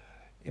time."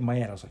 In my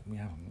head, I was like, "We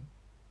haven't.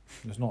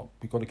 There's not.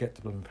 We got to get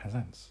to blooming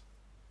Penzance."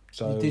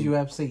 So did you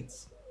have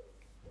seats?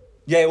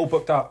 Yeah, all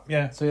booked up.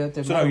 Yeah. So you had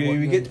to. So no,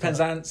 you get to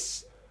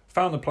Penzance,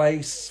 found the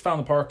place, found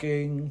the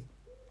parking,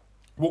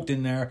 walked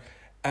in there,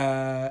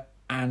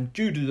 and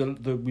due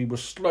to we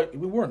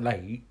weren't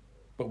late,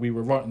 but we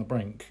were right on the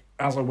brink.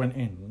 As I went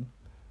in,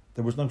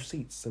 there was no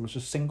seats. There was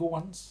just single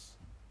ones.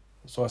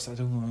 So I said, I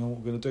don't know what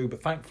we're going to do.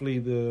 But thankfully,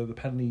 the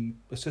Penley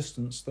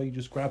assistants, they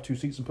just grabbed 2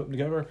 seats and put them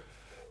together,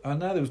 and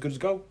now they was good as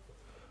go.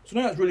 So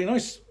now it's really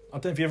nice. I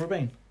don't know if you've ever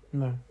been.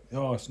 No.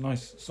 Oh, it's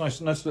nice. It's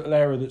nice. Nice little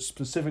area that's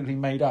specifically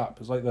made up.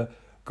 It's like the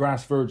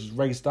grass verge is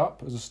raised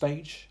up as a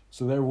stage,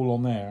 so they're all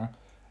on there.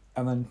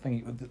 And then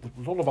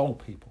a lot of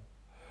old people.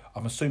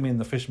 I'm assuming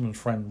the Fisherman's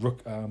Friend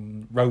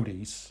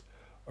roadies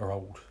are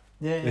old.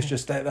 Yeah. It's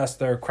just that's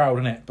their crowd,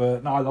 innit?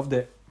 But no, I loved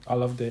it.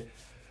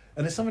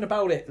 And there's something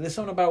about it. There's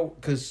something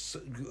about, because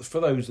for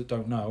those that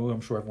don't know,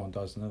 I'm sure everyone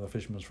does know the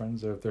Fisherman's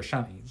Friends. They're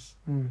shanties.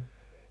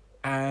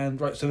 And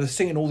so they're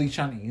singing all these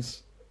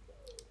shanties.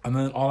 And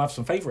then I'll have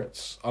some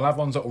favourites. I'll have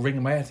ones that will ring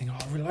in my head and think, oh,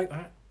 I really like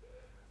that.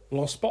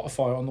 Well, I'll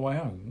Spotify it on the way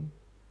home,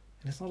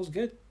 and it's not as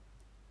good.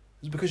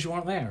 It's because you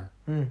aren't there.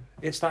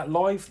 It's that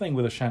live thing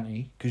with a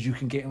shanty, because you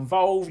can get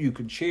involved, you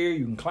can cheer,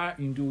 you can clap,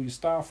 you can do all your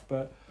stuff.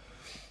 But,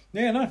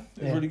 it was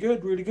really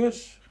good, really good.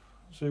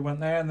 So we went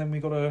there, and then we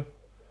got a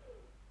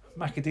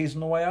Maccadees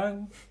on the way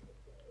home.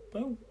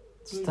 Boom.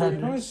 Really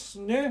nice.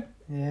 Yeah.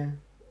 Yeah.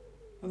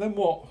 And then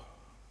what?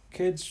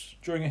 Kids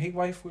during a heat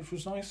wave, which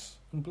was nice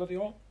and bloody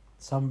hot.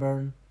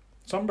 Sunburn,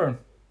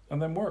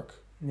 and then work.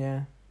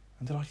 Yeah.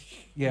 And then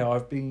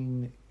I've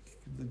been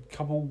a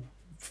couple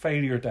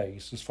failure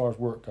days as far as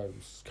work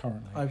goes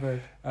currently. I've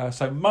heard.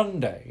 So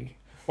Monday,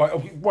 right,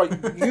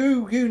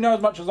 you know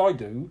as much as I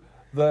do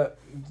the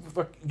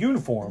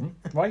uniform,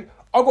 right?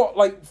 I've got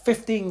like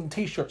 15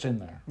 t-shirts in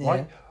there,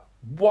 right?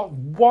 What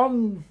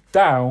one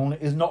down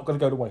is not going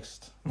to go to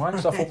waste, right?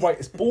 So I thought, right,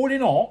 it's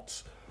boiling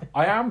hot.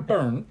 I am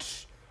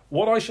burnt.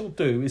 What I shall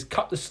do is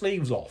cut the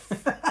sleeves off.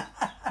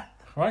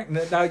 Right?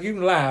 Now, you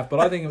can laugh, but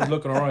I think it was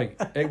looking all right.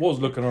 It was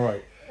looking all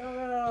right.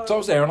 So I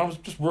was there, and I was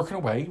just working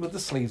away with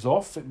the sleeves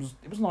off. It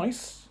was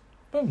nice.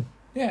 Boom.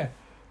 Yeah.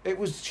 It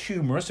was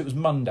humorous. It was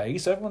Monday,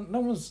 so no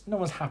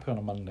one's happy on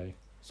a Monday.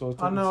 So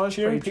I know, I was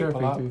pretty chirpy,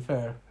 to be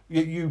fair.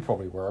 You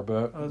probably were,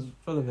 but I was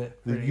full of it.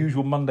 The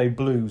usual Monday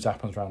blues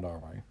happens round our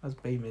way. I was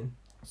beaming.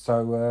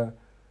 So,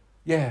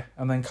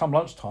 and then come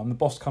lunchtime, the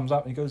boss comes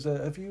up and he goes,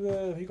 have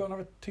you got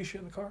another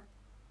t-shirt in the car?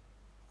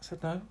 I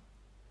said, no.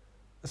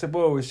 I said,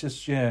 well, it's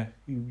just, you're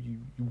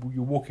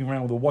walking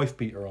around with a wife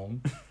beater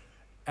on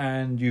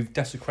and you've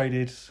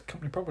desecrated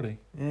company property.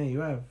 Yeah, you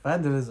have.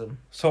 Vandalism.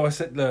 So I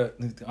said, look,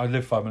 I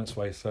live 5 minutes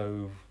away,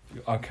 so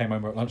I came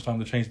over at lunchtime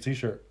to change the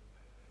t-shirt.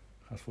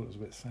 I thought it was a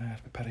bit sad,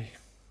 a bit petty.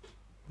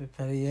 A bit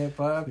petty, yeah,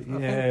 but I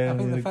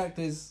think the fact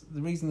is,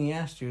 the reason he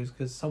asked you is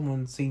because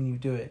someone seen you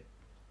do it.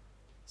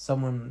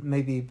 Someone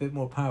maybe a bit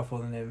more powerful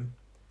than him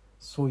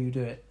saw you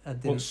do it. And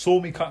didn't. What,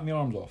 saw me cutting the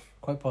arms off?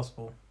 Quite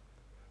possible.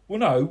 Well,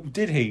 no,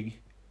 did he?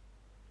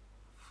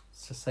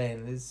 Just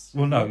saying,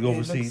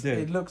 obviously he did.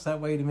 It looks that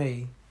way to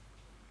me.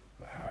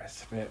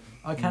 It's a bit.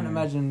 I can't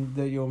imagine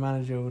that your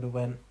manager would have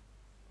went,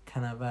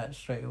 "Can I have that?"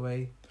 straight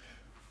away.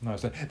 No,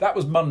 so that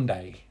was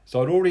Monday.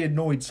 So I'd already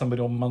annoyed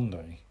somebody on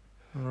Monday.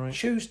 Right.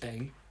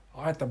 Tuesday,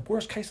 I had the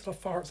worst case of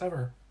the farts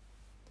ever.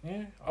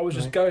 Yeah, I was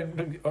just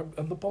going,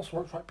 and the boss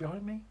works right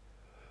behind me.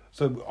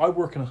 So I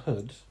work in a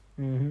hood,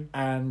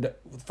 and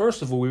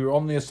first of all, we were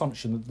on the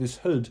assumption that this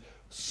hood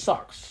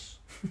sucks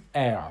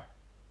air.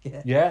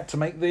 Yeah, to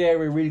make the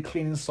area really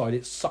clean inside,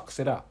 it sucks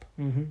it up.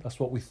 That's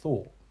what we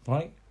thought,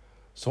 right?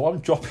 So I'm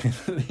dropping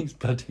these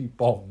bloody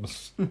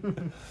bombs.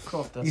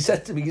 He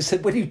said to me,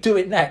 when you do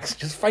it next,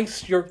 just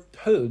face your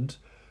hood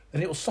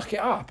and it'll suck it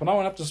up and I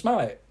won't have to smell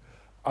it.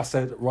 I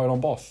said, right on,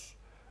 boss.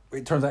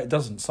 It turns out it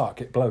doesn't suck,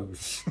 it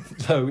blows.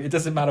 So it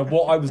doesn't matter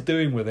what I was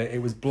doing with it,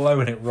 it was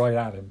blowing it right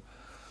at him.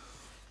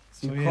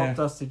 So you So, crop yeah.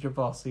 dusted your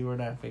boss, so you were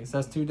nappy. So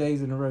that's 2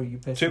 days in a row you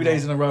pissed 2 him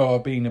days off. in a row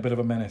I've been a bit of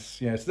a menace.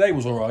 Yeah, today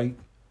was all right.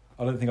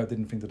 I don't think I did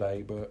anything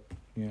today, but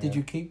yeah. Did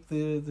you keep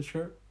the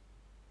shirt?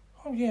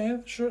 Oh yeah,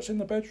 the shirt's in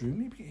the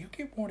bedroom. You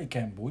keep worn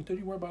again, boy. Don't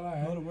you worry about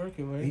that. Not at work,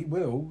 it won't. He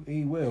will.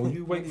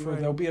 You wait for. Right.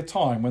 There'll be a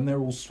time when they're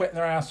all sweating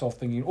their ass off,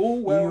 thinking, "Oh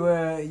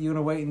well." You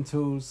gonna wait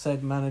until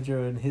said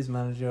manager and his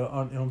manager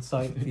aren't on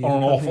site for you On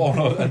to and come off,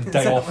 in? on a day Is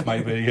that off, what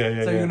maybe. you- Yeah,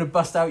 yeah. So yeah. you're gonna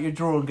bust out your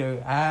drawer and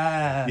go,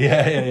 ah.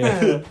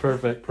 Yeah.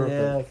 Perfect.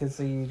 Yeah, I can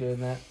see you doing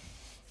that.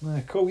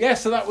 Yeah, cool. Yeah,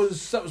 so that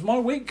was my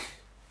week,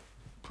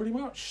 pretty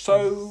much.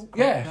 So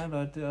yeah, Glad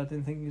I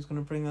didn't think you was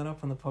gonna bring that up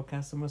on the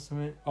podcast. I must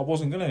admit, I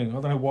wasn't gonna. I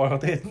don't know why I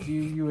did.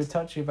 you were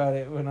touchy about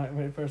it when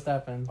it first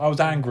happened. I was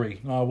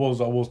angry. I was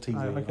teasing.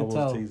 I could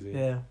tell.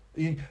 Yeah.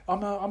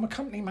 I'm a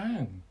company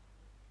man.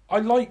 I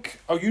like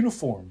a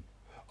uniform.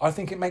 I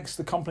think it makes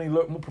the company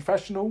look more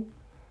professional.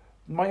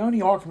 My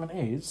only argument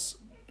is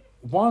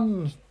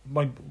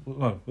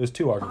there's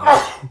two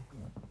arguments.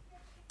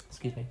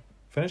 Excuse me.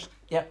 Finished?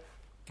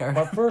 Go.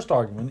 My first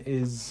argument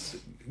is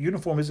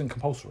uniform isn't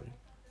compulsory.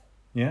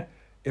 Yeah?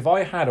 If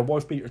I had a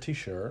wife beater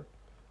t-shirt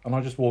and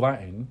I just wore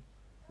that in,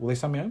 will they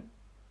send me home?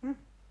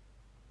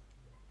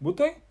 Would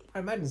they? I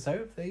imagine so.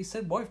 If they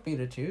said wife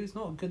beater to you, it's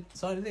not a good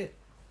sign, is it?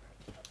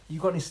 You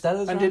got any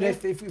Stellas And around then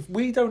here? if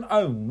we don't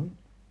own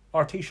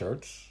our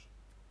t-shirts,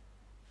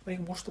 they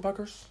can wash the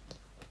buggers.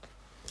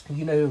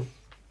 You know,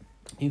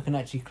 you can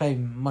actually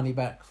claim money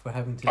back for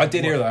having to... I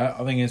did hear that.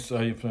 I think it's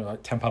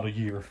like £10 a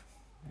year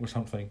or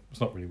something.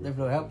 It's not really worth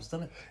Every little helps,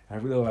 doesn't it?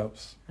 Every little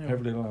helps. Yeah.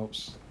 Every little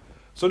helps.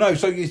 So no,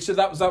 so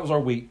that was our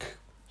week.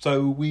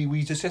 So we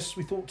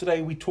thought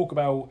today we'd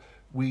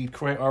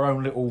create our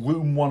own little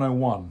room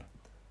 101,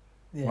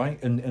 Yeah.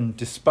 right? And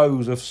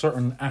dispose of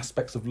certain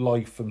aspects of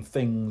life and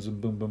things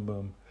and boom boom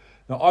boom.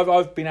 Now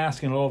I've been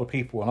asking a lot of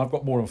people and I've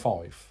got more than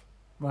 5.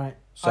 Right.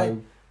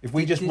 So if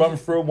we just did run you-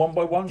 through them one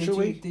by one, shall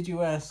we? Did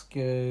you ask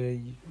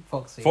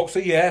Foxy?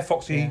 Foxy Yeah.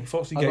 Foxy I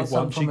got gave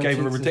some one. She from her gave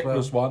her a cheeks as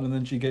ridiculous one, and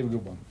then she gave a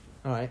good one.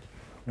 All right.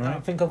 I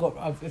Right. think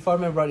if I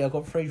remember rightly, I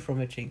got 3 from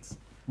her cheeks.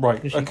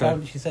 Right. Because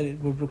Okay. she said it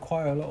would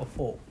require a lot of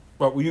thought.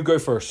 Right. Well, you go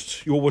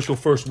first. What's your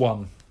first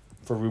one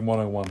for room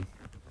 101?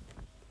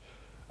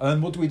 And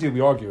then what do?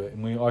 We argue it,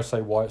 and I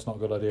say why it's not a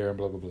good idea, and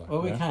blah blah blah.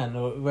 Well, we yeah? can.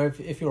 Or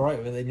if you're right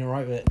with it, then you're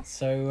right with it.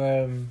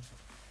 So,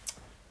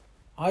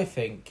 I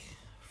think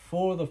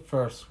for the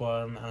first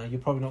one,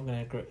 you're probably not going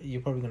to agree.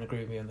 You're probably going to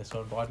agree with me on this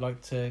one, but I'd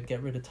like to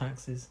get rid of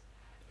taxes.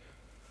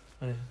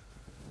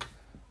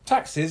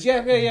 Taxes,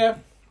 yeah.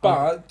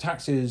 But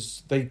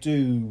taxes, they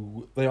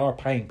are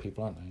paying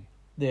people, aren't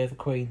they? Yeah, the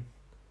Queen.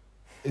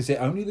 Is it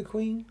only the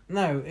Queen?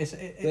 No,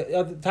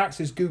 The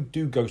taxes do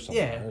go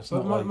somewhere. yeah. It's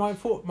But not my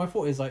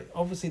thought is like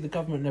obviously the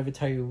government never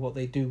tell you what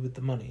they do with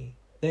the money.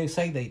 They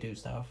say they do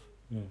stuff.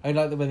 Yeah. I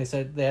like that when they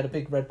said they had a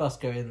big red bus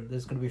going.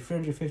 There's going to be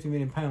 £350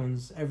 million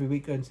every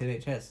week going to the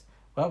NHS.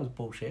 Well, that was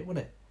bullshit,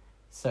 wasn't it?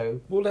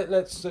 So Well,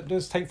 let's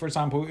take for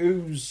example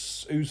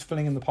who's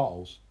filling in the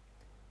potholes.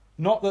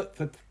 Not that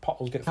the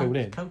potholes get filled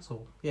in.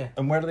 council, yeah,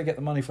 And where do they get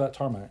the money for that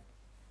tarmac?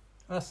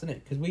 that's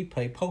it. Because we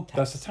pay poll tax.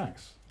 That's the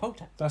tax. Poll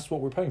tax. That's what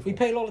we're paying for. We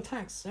pay a lot of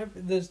tax.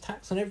 There's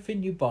tax on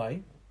everything you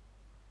buy.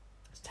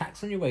 There's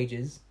tax on your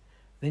wages.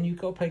 Then you've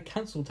got to pay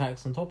council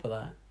tax on top of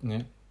that.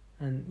 Yeah.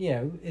 And,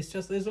 it's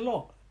just, there's a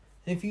lot.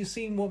 And if you've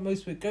seen what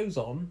most of it goes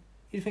on,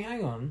 you think,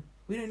 hang on,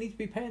 we don't need to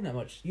be paying that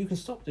much. You can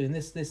stop doing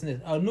this, this, and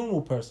this. A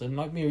normal person,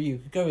 like me or you,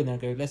 could go in there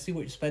and go, let's see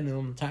what you're spending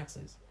on the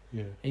taxes.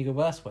 Yeah. And you go,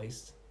 well, that's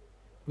waste.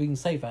 We can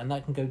save that, and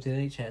that can go to the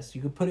NHS.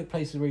 You could put it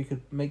places where you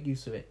could make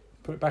use of it.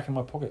 Put it back in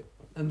my pocket.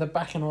 And the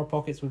back in our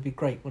pockets would be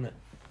great, wouldn't it?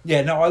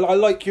 Yeah, no, I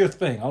like your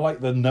thing. I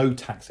like the no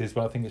taxes,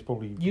 but I think it's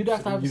probably You'd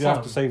have to have you'd some.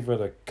 have to save for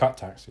the cut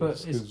taxes. But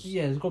 'cause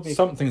there's got to be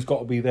something's got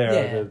to be there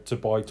Yeah. to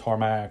buy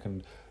tarmac,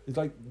 and it's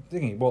like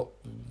thinking what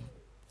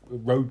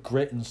road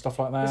grit and stuff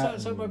like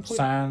that. So my and point,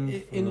 sand.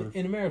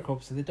 in America,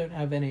 obviously, they don't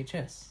have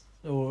NHS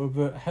or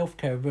a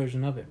healthcare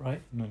version of it,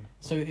 right? No.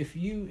 So if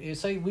you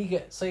say we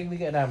get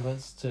an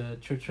ambulance to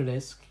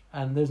Trelisk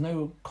and there's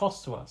no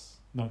cost to us.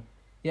 No.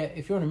 Yeah,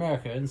 if you're in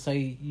America and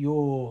say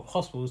your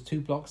hospital is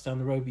 2 blocks down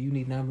the road, but you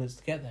need an ambulance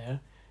to get there,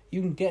 you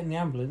can get in the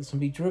ambulance and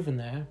be driven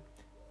there,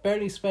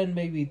 barely spend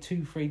maybe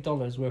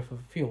 $2-3 worth of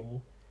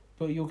fuel,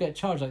 but you'll get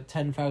charged like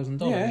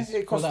 $10,000. Yeah,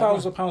 it costs for that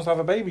thousands of pounds to have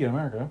a baby in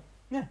America.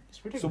 Yeah,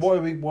 it's ridiculous. So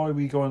why are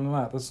we going on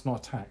that? That's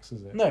not a tax,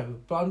 is it? No,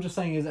 but I'm just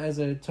saying as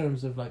a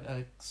terms of like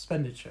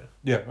expenditure.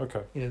 Yeah.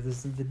 Okay.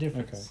 There's the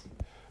difference.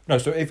 No.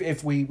 So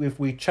if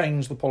we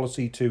change the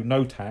policy to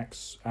no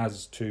tax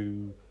as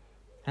to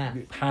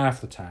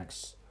half the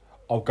tax,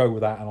 I'll go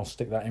with that and I'll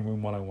stick that in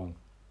room 101.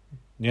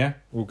 Yeah,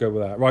 we'll go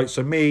with that. Right.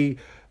 So me,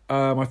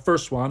 my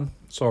first one.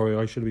 Sorry,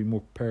 I should have been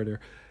more prepared there.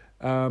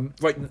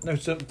 Right. No.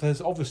 So there's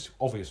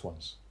obvious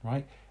ones.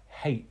 Right.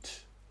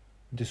 Hate,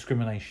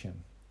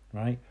 discrimination.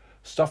 Right.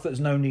 Stuff that's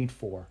no need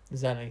for.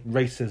 Exactly.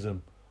 Racism,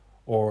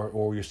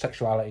 or your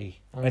sexuality,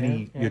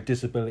 your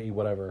disability,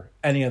 whatever.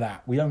 Any of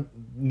that. We don't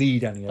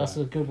need any of that. That's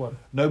a good one.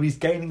 Nobody's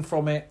gaining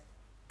from it.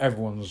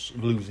 Everyone's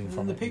losing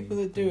from The it. people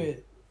that do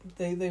it,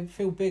 they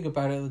feel big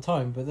about it at the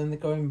time, but then they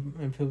go in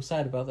and feel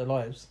sad about their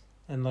lives.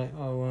 and like,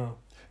 oh wow.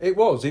 It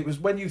was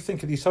when you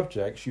think of these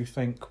subjects, you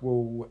think,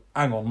 well,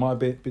 hang on, my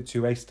bit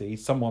too hasty.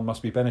 Someone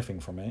must be benefiting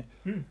from it.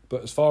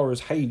 But as far as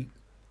hate,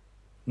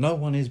 no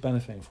one is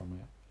benefiting from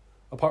it,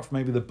 apart from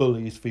maybe the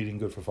bullies feeling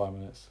good for 5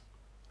 minutes.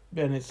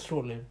 Yeah, and it's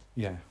short lived.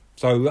 Yeah.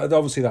 So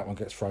obviously that one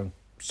gets thrown.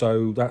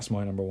 So that's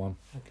my number one.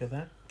 I get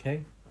that.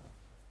 Okay.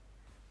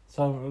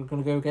 So we're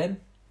gonna go again.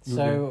 You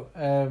So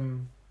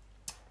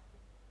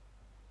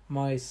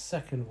my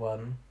second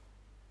one,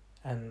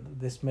 and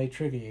this may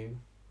trigger you.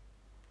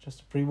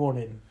 Just a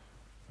pre-warning.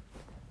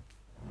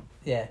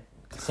 Yeah.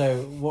 So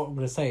what I'm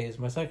going to say is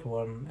my second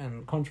one,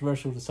 and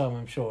controversial to some,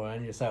 I'm sure,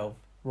 and yourself,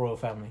 royal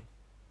family.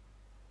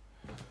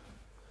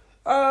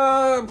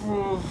 I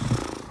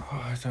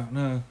don't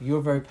know.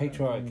 You're very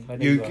patriotic. I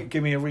know You you are.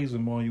 give me a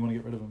reason why you want to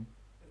get rid of them.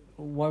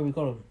 Why we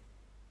got them?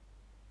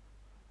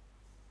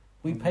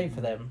 We pay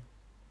for them,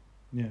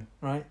 Yeah.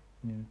 right?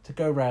 Yeah. To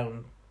go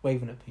round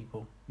waving at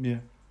people. Yeah.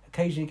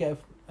 Occasionally get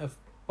a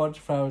bunch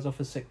of flowers off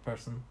a sick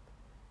person.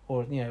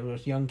 Or, you know, a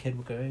young kid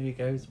will go, here you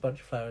go, it's a bunch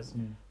of flowers.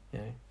 Yeah. You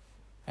know.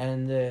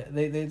 And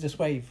they just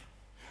wave.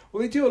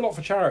 Well, they do a lot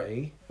for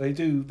charity. They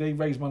do. They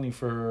raise money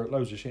for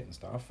loads of shit and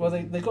stuff. Well,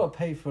 they got to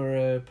pay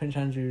for Prince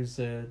Andrew's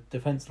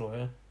defence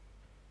lawyer.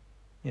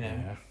 You know.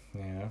 Yeah.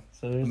 Yeah.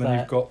 So there's And then that.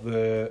 you've got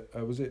the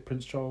was it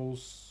Prince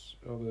Charles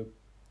or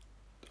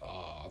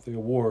the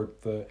award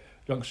that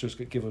youngsters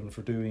get given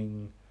for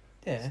doing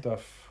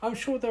stuff. I'm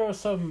sure there are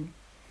some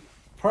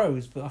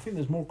pros, but I think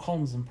there's more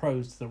cons than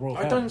pros to the royal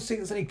I family. don't think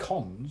there's any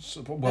cons.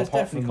 Well, There's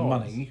apart from the definitely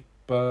cons. money,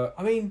 but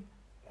I mean,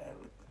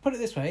 put it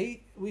this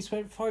way: we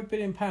spent £5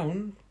 billion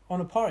on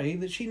a party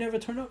that she never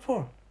turned up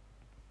for.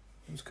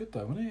 it was good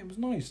though, wasn't it? It was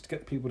nice to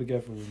get people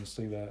together and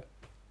see that.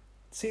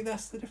 See,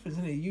 that's the difference,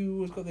 isn't it? You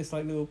always got this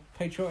like little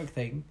patriotic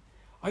thing.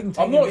 I can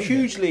take I'm not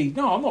hugely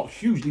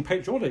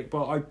patriotic,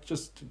 but I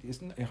just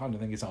I don't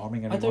think it's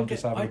harming I anyone. don't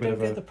Just get. having I a bit don't of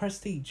get a the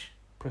prestige.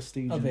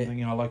 prestige of and it. thing.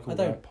 You know, I like all I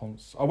don't. that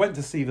ponce. I went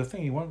to see the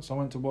thingy once. I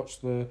went to watch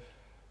the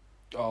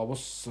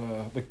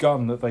the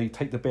gun that they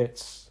take the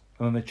bits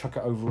and then they chuck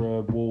it over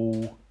a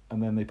wall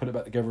and then they put it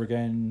back together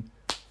again.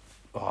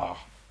 I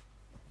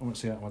went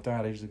to see that with my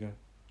dad ages ago,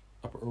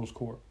 up at Earl's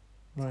Court.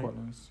 It's Right. quite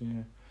nice,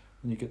 yeah.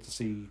 And you get to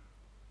see.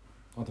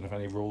 I don't know if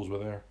any rules were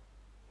there.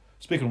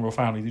 Speaking of royal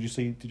family, did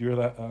you hear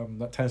that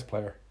that tennis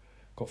player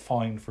got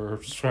fined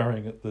for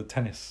swearing at the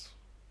tennis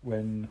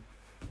when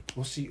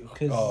what's he?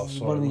 Because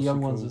one of the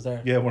young ones was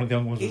there. Yeah, one of the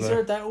young ones was He's there.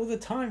 heard that all the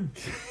time.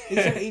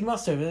 He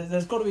must have.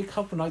 There's got to be a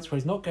couple of nights where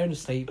he's not going to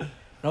sleep. And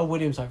old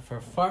William's like,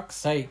 for fuck's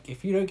sake,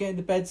 if you don't get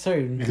into bed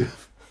soon,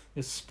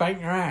 you'll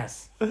spank your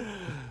ass.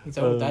 He's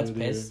like, oh, Dad's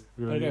dear. pissed.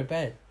 Gotta Right. go to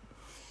bed.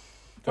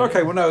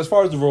 Okay, well, no. As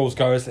far as the rules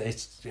go,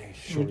 it's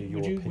surely your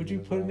would you opinion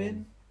put as him well.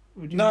 in?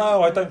 Would you,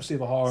 No, I don't see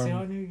the harm See,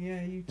 I knew.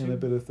 Yeah, you in a do.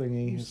 bit of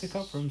thingy. You stick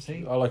up for him,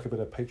 see? I like a bit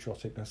of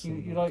patrioticness. You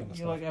and like that kind of you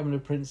stuff. like having a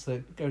prince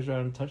that goes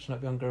around touching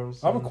up young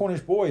girls. I'm a and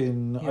Cornish boy,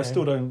 and Yeah.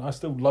 I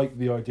still like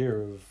the idea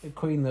of. a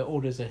queen that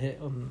orders a hit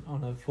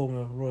on a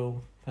former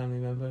royal family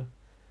member.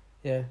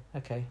 Yeah.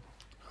 Okay.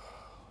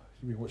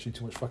 You've been watching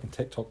too much fucking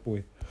TikTok,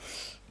 boy.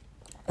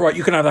 Right,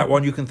 you can have that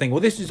one. You can think, well,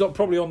 this is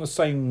probably on the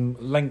same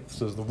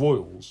lengths as the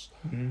royals.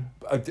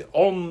 But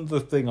on the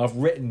thing, I've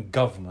written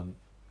government,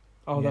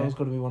 Oh, Yeah. that was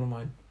going to be one of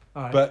mine.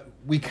 All right. but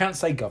we can't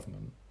say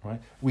government, right?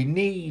 We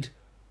need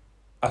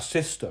a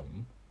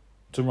system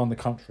to run the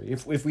country.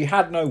 If we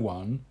had no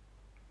one,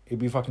 it'd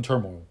be fucking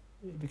turmoil.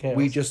 Because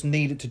We just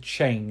need it to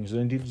change.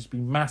 There needs to be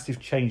massive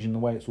change in the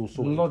way it's all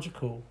sorted.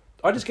 logical.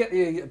 I just get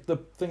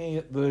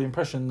the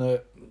impression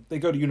that they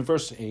go to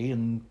university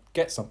and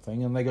get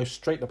something, and they go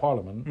straight to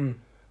Parliament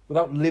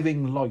without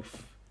living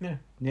life. Yeah.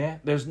 Yeah,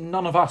 there's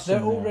none of us. They're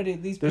in there. already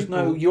these There's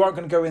people. no. You aren't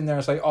going to go in there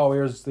and say, "Oh,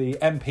 here's the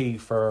MP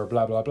for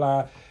blah blah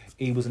blah.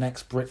 He was an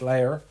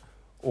ex-bricklayer,"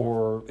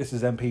 or "This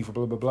is MP for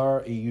blah blah blah.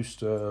 He used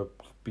to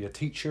be a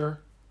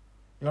teacher."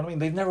 You know what I mean?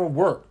 They've never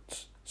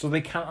worked, so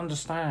they can't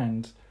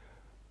understand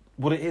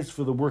what it is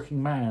for the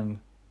working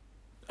man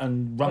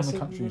and run That's the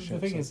country. and The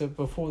shit, thing so. is that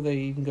before they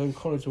even go to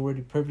college, they're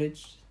already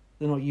privileged.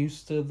 They're not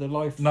used to the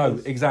life. No,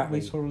 as exactly.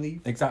 We sort of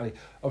leave. Exactly.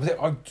 I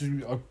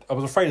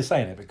was afraid of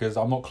saying it because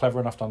I'm not clever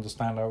enough to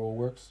understand how it all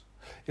works.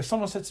 If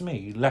someone said to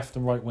me left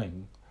and right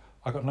wing,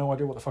 I got no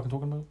idea what the fuck I'm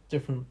talking about.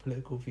 Different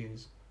political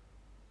views.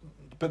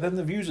 But then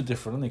the views are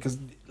different, aren't they? Because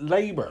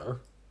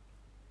Labour,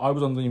 I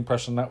was under the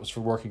impression that was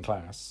for working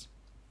class,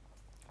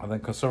 and then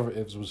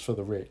Conservatives was for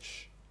the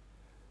rich.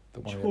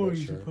 That wanted a Tories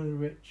mixture. are kind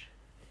of rich.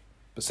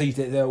 But see,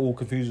 they're all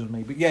confused with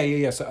me. But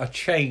yeah. So a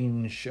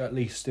change, at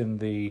least in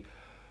the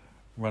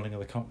running of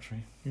the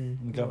country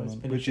and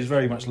government, which is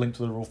very much linked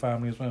to the royal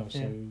family as well. So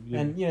yeah.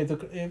 And you know,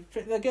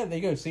 again, there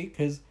you go. See,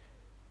 because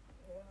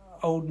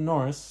old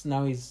Norris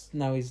now he's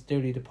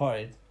dearly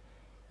departed.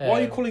 Why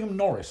are you calling him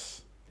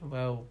Norris?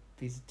 Well,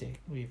 he's a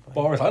dick. What are you fucking-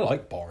 Boris, I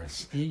like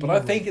Boris, but I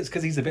think it's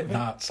because he's a bit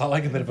nuts. I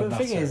like a bit of a But the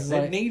nutter. thing is, It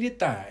like, needed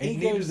that. It He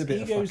needed goes a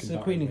bit of to fucking the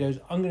Queen and nuttery. goes,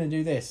 "I'm going to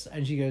do this,"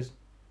 and she goes,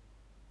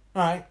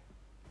 "All right."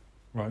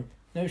 Right.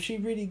 Now, if she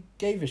really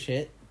gave a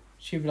shit,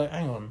 she'd be like,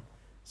 "Hang on,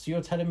 so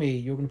you're telling me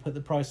you're going to put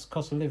the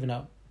cost of living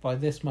up by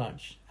this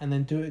much, and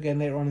then do it again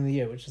later on in the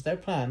year, which is their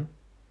plan,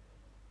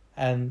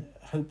 and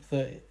hope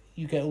that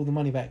you get all the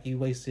money back you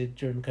wasted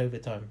during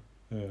COVID time.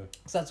 Yeah.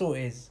 So that's all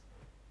it is.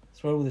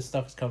 That's where all this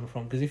stuff is coming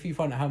from. Because if you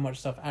find out how much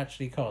stuff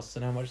actually costs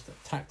and how much the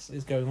tax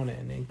is going on it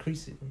and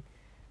increasing,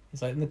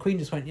 it's like, and the Queen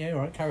just went, yeah, all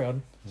right, carry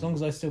on. As long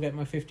as I still get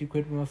my 50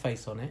 quid with my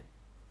face on it,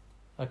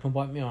 I can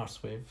wipe my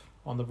arse with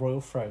on the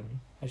royal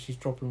throne as she's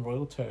dropping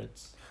royal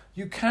turds.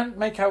 You can't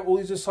make out all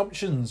these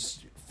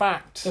assumptions.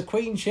 Fact. The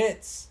Queen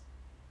shits.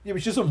 Yeah,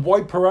 but she doesn't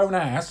wipe her own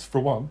ass, for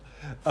one,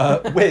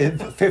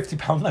 with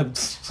 £50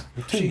 notes.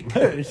 She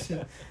could.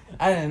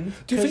 And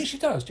Do you think she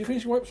does? Do you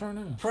think she wipes her own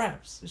ass?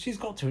 perhaps she's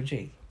got to a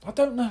G. I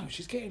don't know.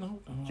 She's getting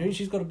old. Do you think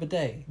she's got a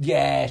bidet?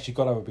 Yeah, she's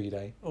got to have a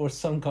bidet. Or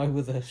some guy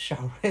with a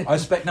shower in? I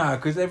expect now,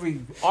 because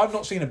I've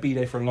not seen a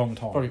bidet for a long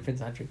time. Probably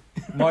Prince Andrew.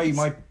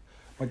 My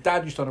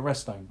dad used to own a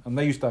rest home, and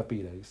they used to have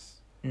bidets.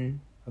 Mm.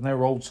 And they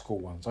were old school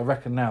ones. I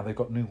reckon now they've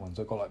got new ones.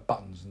 They've got like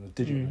buttons and the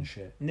digital and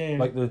shit. Yeah.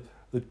 Like the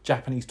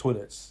Japanese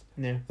toilets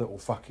Yeah. that will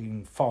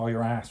fucking fire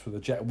your ass with a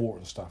jet of water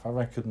and stuff. I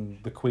reckon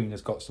the Queen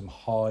has got some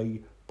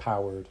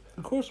high-powered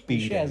Of course,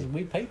 bidet. she has.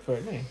 We paid for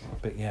it, didn't we?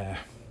 But yeah.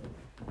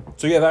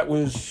 So yeah, that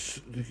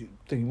was...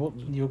 Thinking, what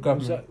Your what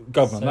was government. that?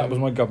 Government. So, that was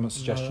my government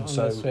suggestion. I'm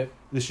So gonna swip.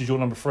 this is your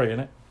number 3, isn't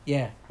it?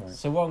 Yeah. Right.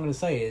 So what I'm going to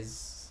say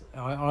is,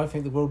 I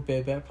think the world would be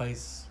a better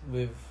place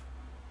with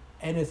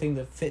anything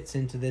that fits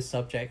into this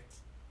subject.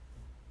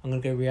 I'm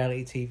going to go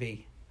reality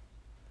TV.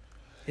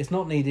 It's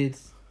not needed.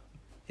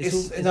 No.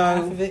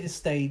 Half of it is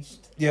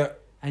staged, Yeah.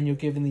 and you're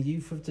giving the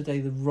youth of today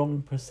the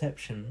wrong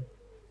perception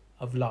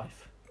of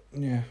life.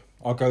 Yeah.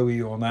 I'll go with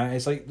you on that.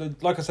 It's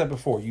like I said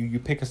before, you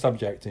pick a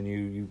subject and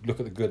you look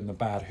at the good and the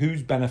bad.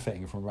 Who's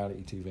benefiting from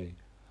reality TV?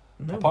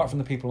 No. Apart from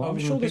the people... I'm Other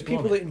sure than there's people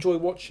on that it. enjoy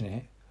watching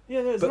it.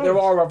 Yeah, there's But there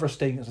loads. are other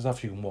things and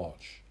stuff you can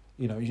watch.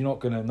 You know, you're not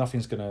going to...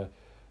 Nothing's going to...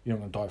 You're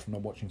not going to die from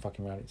not watching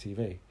fucking reality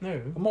TV. No.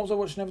 And what was I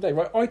watching the other day?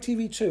 Right,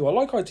 ITV2. I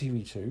like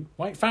ITV2.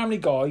 Right, Family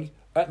Guy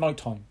at night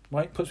time.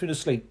 Right, puts me to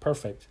sleep.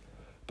 Perfect.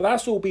 But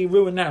that's all being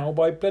ruined now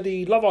by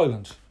bloody Love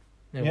Island.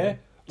 No, Yeah?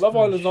 well, Love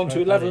Island's on to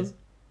sure 11. that is.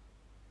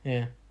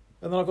 Yeah.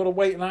 And then I've got to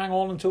wait and hang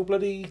on until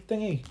bloody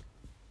thingy.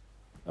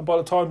 And by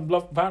the time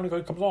Family Guy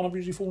comes on, I've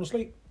usually fallen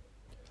asleep.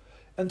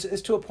 And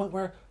it's to a point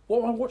where,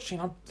 what I'm watching,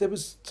 there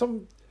was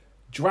some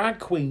drag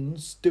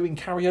queens doing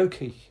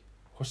karaoke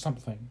or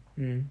something.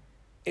 Mm.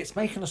 It's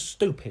making us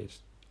stupid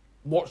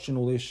watching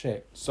all this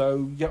shit.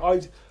 So, yeah,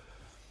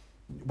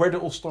 where did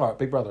it all start?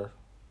 Big Brother.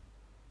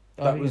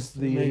 I That think was it's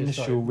the maybe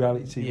initial started-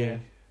 reality TV. Yeah,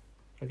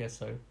 I guess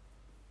so.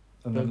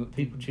 And But then,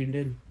 people tuned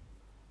in.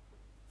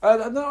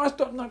 no, I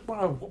don't know.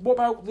 Wow. What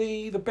about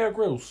the Bear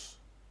Grylls?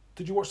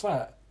 Did you watch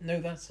that?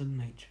 No, that's a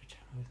nature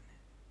channel.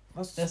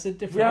 That's That's a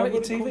different Reality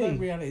I wouldn't call TV. that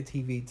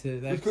reality TV to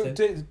it that.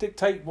 could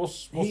dictate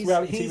what's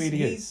reality TV to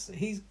you.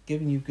 He's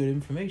giving you good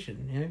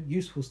information,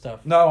 useful stuff.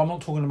 No, I'm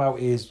not talking about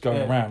is going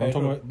Yeah, around. I'm Bear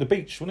talking Grylls. about the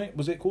beach, wasn't it?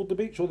 Was it called the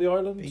beach or the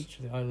island? Beach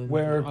of the island,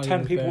 Where Island 10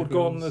 of people Bear would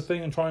go on the Grylls.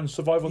 thing and try and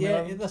survive on the Yeah,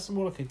 island? that's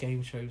more like a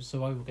game show,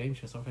 survival game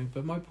show something.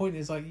 But my point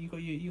is, like, you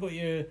got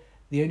your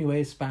The Only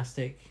Way is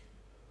Spastic,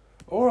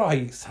 All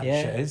right,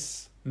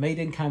 Sanchez. Made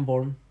in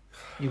Camborne.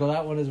 You got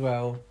that one as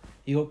well.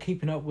 You got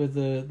Keeping Up with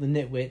the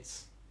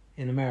Nitwits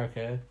in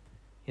America.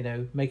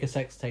 Make a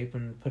sex tape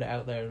and put it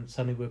out there, and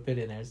suddenly we're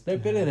billionaires. They're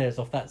billionaires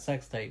off that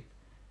sex tape.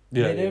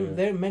 Yeah,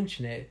 They don't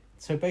mention it.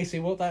 So basically,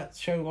 what that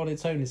show on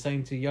its own is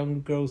saying to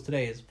young girls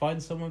today is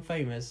find someone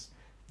famous,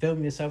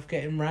 film yourself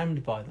getting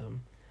rammed by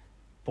them,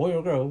 boy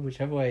or girl,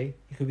 whichever way.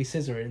 You could be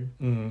scissoring.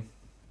 Mm.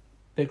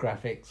 Bit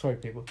graphic, sorry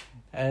people.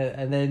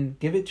 And then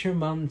give it to your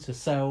mum to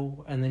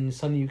sell, and then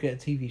suddenly you get a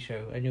TV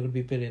show, and you're going to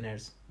be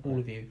billionaires, all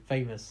of you,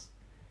 famous.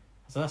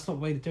 So that's not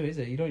the way to do it, is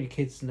it? You don't want your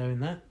kids knowing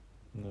that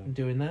No. and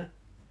doing that.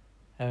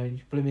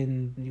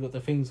 You got the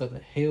things like the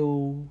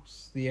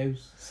Hills, the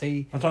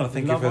OC. I'm trying to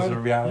think Love if there's a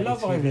Island- reality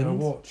Love TV to Island.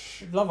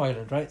 watch. Love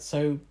Island, right?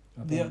 So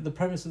I the don't- the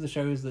premise of the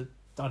show is that,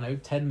 I don't know,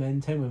 10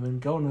 men, 10 women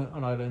go on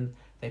an island,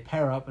 they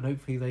pair up, and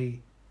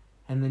hopefully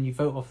and then you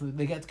vote off,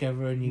 they get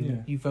together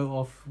and you vote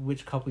off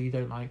which couple you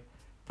don't like.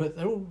 But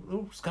they're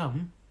all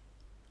scum.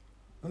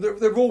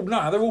 They're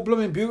all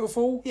blooming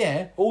beautiful.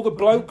 Yeah. All the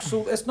blokes.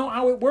 That's not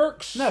how it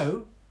works.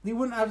 No, you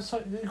wouldn't have,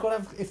 you've got to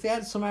have, if they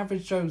had some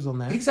average Joes on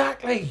there,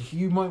 Exactly.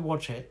 you might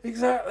watch it.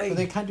 Exactly. But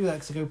they can't do that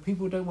because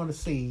people don't want to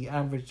see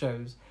average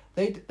Joes.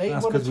 They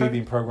That's want because to we've turn,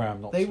 been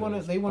programmed not they to. want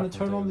to back in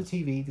turn on the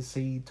day. TV to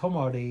see Tom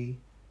Hardy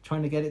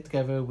trying to get it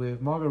together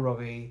with Margot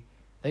Robbie.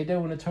 They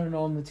don't want to turn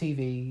on the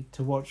TV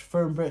to watch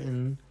Fern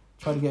Britton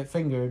try to get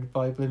fingered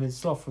by Blimmin'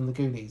 Sloth from the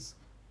Goonies.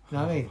 You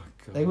know what I mean? Oh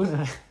my God. They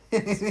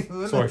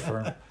wouldn't. Sorry,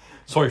 Fern.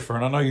 Sorry,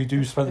 Fern. I know you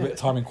do spend a bit of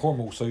time in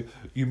Cornwall, so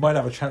you might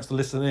have a chance to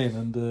listen in.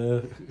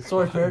 And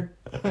Sorry, Fern.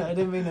 I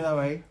didn't mean it that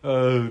way.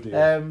 oh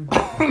dear.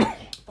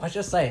 I was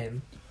just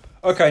saying.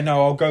 Okay,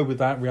 no, I'll go with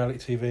that.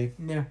 Reality TV.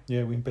 Yeah.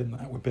 Yeah, we've been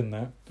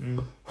that.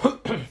 Mm.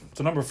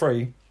 So number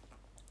 3.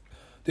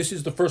 This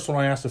is the first one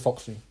I asked of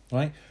Foxy.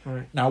 Right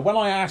Right. now, when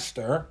I asked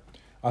her,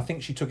 I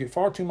think she took it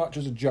far too much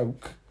as a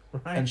joke.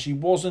 Right. And she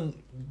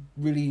wasn't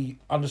really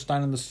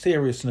understanding the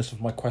seriousness of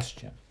my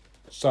question.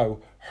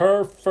 So,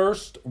 her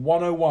first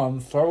 101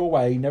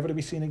 throwaway, never to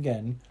be seen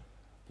again,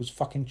 was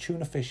fucking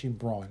tuna fish in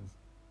brine.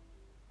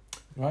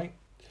 right?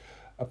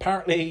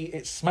 Apparently,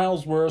 it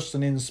smells worse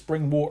than in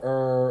spring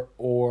water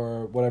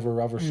or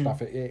whatever other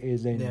stuff it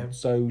is in. Yeah.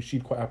 So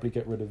she'd quite happily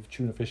get rid of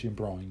tuna fish in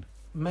brine.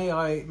 May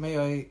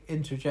I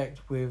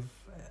interject with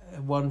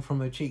one from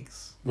her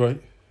cheeks?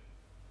 Right.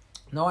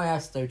 No, I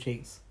asked her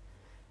cheeks,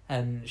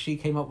 and she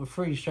came up with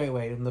 3 straight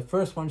away. And the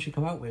first one she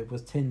came out with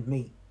was tinned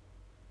meat.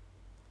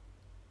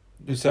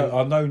 So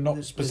I know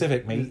not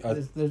specific meat.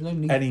 There's no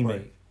need any for meat.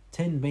 it.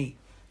 Tinned meat.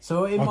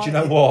 So Do you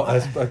know what?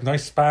 A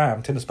nice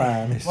spam, tin of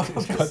spam. It's Well, I'm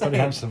quite just pretty saying.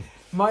 handsome.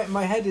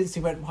 My head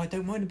instantly went, well, I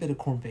don't mind a bit of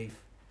corned beef.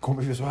 Corned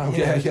beef as well.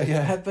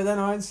 Yeah. But then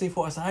I instantly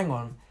thought, I said, hang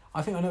on.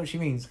 I think I know what she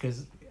means,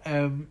 because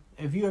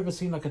have you ever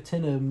seen like a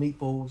tin of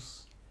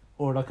meatballs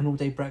or like an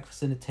all-day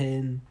breakfast in a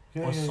tin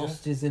or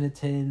sausages in a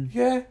tin?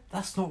 Yeah.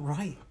 That's not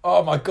right.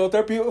 Oh my God,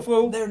 they're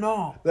beautiful. They're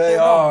not. They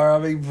They're are.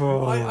 not. I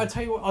mean, I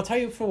tell you what, I'll tell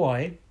you for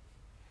why.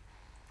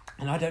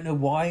 And I don't know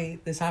why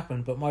this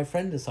happened, but my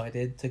friend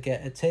decided to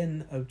get a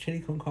tin of chili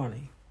con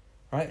carne.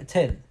 Right? A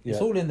tin. It's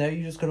Yeah. all in there.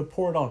 You just got to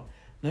pour it on.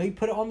 Now, he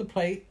put it on the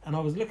plate, and I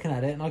was looking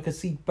at it, and I could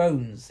see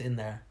bones in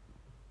there.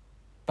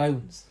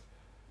 Bones.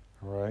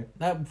 Right.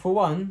 Now, for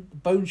one, the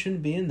bone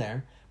shouldn't be in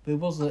there, but it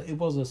was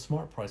a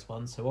smart price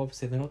one, so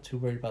obviously they're not too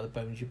worried about the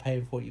bones. You're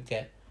paying for what you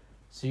get.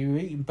 So you're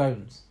eating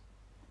bones.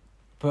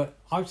 But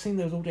I've seen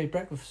those all-day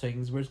breakfast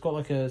things where it's got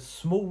like a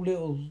small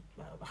little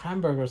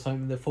hamburger or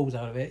something that falls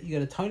out of it. You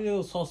get a tiny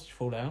little sausage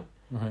fall out,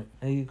 Right.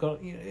 and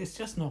it's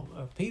just not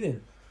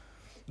appealing.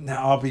 No,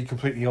 I'll be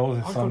completely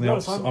honest. I've I'm got the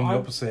notes.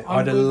 opposite. I'm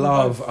I'd with you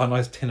love both. a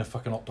nice tin of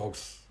fucking hot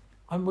dogs.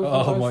 I'm with you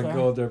Oh both my there.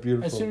 God, they're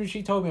beautiful. As soon as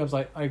she told me, I was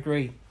like, I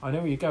agree. I know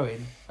where you're going.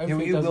 Yeah, Hopefully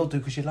well, it you doesn't- will do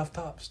because you love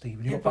tarts, Steve,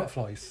 and you Yeah, got but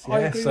butterflies. I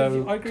Yeah, agree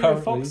so with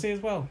currently, Foxy as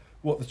well.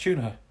 what, the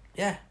tuna?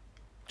 Yeah.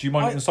 Do you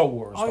mind it in salt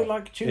water? I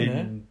like tuna.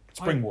 In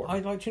spring water. I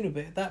like tuna,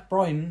 but that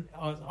brine,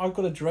 I've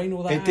got to drain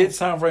all that It out. did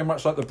sound very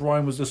much like the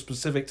brine was just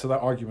specific to that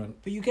argument.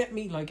 But you get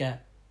meat like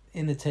that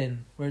in a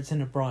tin where it's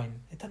in a brine.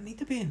 It doesn't need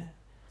to be in it.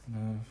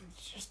 No.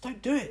 Just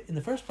don't do it in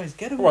the first place.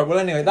 Get them. Right, well,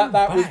 anyway, get 'em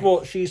that was back.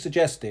 what she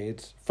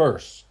suggested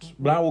first.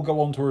 Now we'll go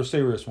on to her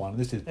serious one.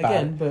 This is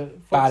Again, bad,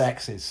 but bad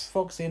exes.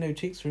 Foxy and no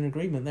cheeks are in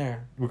agreement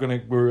there. We'll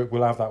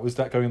have that. Was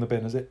that going in the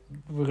bin? Is it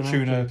We're gonna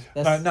tuna?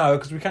 Have to, No,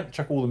 because we can't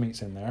chuck all the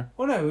meats in there.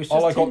 Well, no, it's I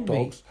just like tin hot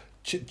meat. dogs.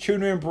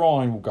 Tuna and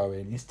brine will go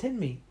in. It's tin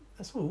meat.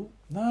 That's all.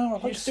 No, I You're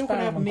like still gonna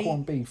spam have and meat.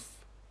 corned beef.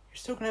 You're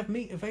still gonna have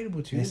meat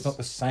available to you. It's not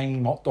the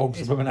same. Hot dogs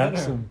It's are women better.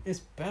 handsome. It's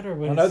better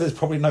when I know there's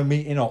probably no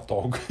meat in hot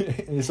dog.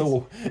 it's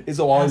all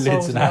Assholes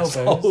eyelids and elbows,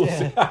 assholes.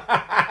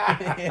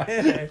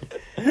 yeah.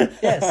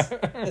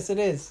 Yes, it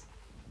is.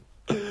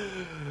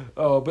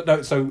 Oh, but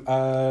no. So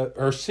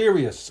her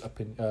serious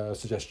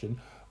suggestion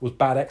was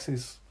bad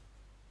exes.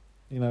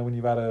 You know, when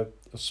you've had a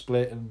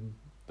split and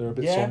they're a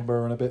bit Yeah.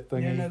 somber and a bit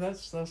thingy. Yeah, no,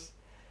 that's.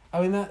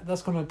 I mean,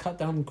 that's going to cut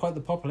down quite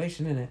the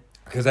population, isn't it?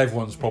 Because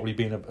everyone's probably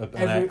been an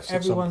ex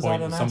at some Everyone's point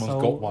had an and someone's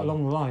asshole got one.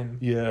 along the line.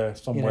 Yeah,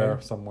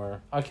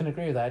 somewhere. I can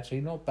agree with that,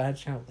 actually. Not a bad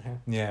shout there.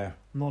 Yeah.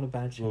 Not a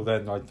bad shout. Well,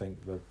 then I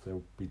think that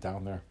they'll be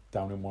down there,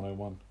 down in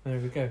 101. There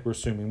we go. We're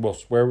assuming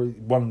where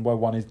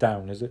 101 is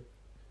down, is it?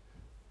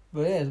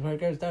 But yeah, it's where it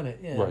goes down it.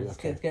 Yeah, Right, let's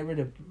okay. get rid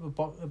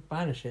of,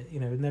 banish it,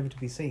 never to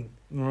be seen.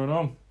 Right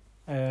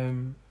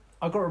on.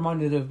 I got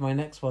reminded of my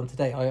next one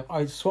today.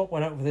 I swapped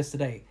one out for this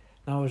today.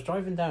 Now, I was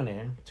driving down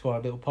here to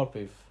our little pod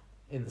booth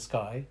in the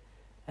sky,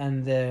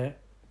 and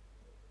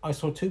I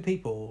saw 2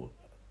 people,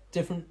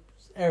 different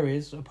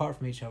areas apart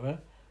from each other,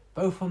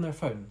 both on their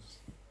phones.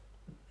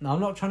 Now,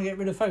 I'm not trying to get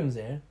rid of phones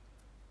here.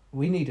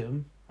 We need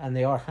them, and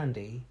they are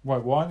handy.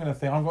 Right, well, I'm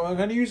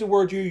going to use a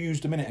word you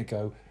used a minute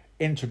ago,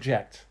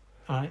 interject.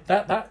 Right.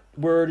 That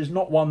word is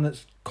not one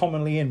that's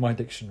commonly in my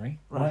dictionary,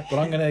 right? But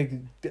I'm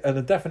going to...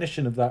 the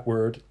definition of that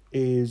word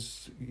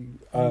is...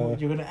 You're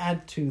going to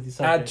add to the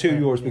subject. add to right?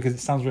 yours, Yes. because it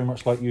sounds very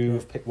much like you Yeah.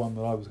 have picked one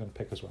that I was going to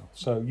pick as well.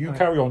 So you Right.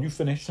 carry on, you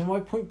finish. So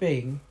my point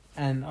being,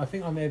 and I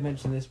think I may have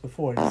mentioned this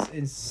before,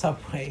 in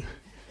Subway.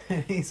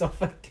 He's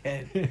off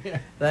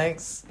again.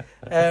 Thanks.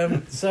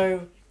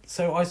 So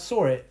I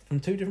saw it from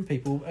 2 different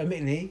people.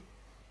 Admittedly,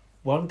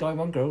 one guy,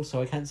 one girl.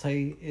 So I can't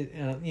say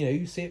it,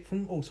 you see it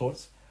from all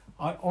sorts.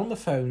 On the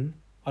phone,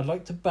 I'd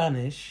like to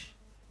banish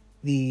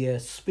the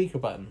speaker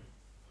button,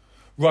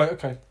 Right,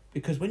 okay.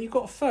 because when you've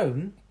got a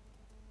phone,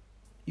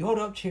 you hold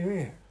it up to your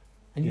ear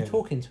and you Yeah.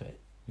 talk into it.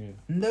 Yeah,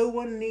 No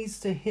one needs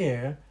to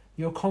hear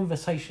your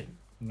conversation.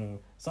 no.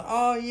 It's like,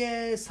 oh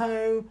yeah,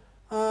 so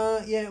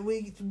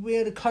we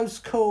had a close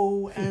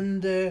call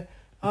and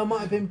I might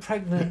have been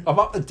pregnant. I'm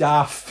up the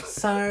daff.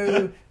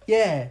 So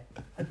yeah,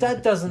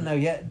 Dad doesn't know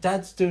yet.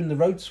 Dad's doing the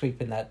road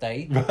sweeping that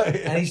day, Right.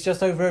 and he's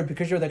just overheard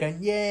because you're there going,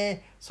 yeah.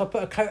 So I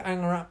put a coat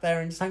hanger up there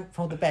and just hope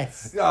for the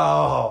best.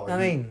 Oh, I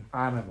mean,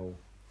 animal.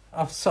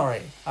 I'm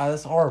sorry,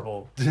 that's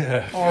horrible.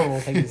 Yeah. Horrible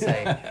thing to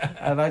say,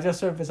 and I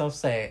just heard myself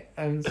say it.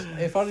 And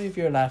if any of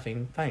you are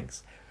laughing,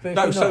 thanks. But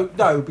if you're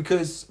not,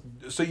 because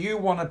you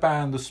want to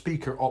ban the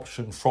speaker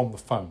option from the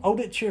phone. hold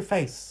it to your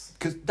face.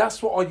 Because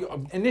that's what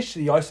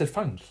initially I said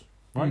phones,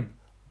 right?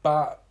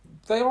 But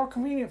they are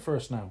convenient for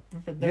us now.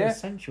 But they're Yeah.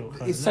 essential.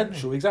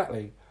 Essential,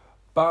 exactly.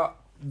 But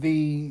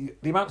the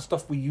amount of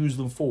stuff we use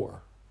them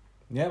for,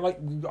 Yeah, like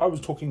I was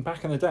talking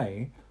back in the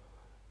day.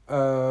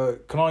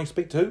 Can I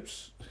speak to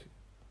Hoops?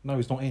 No,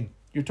 he's not in.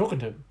 You're talking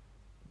to him.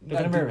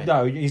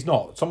 No, he's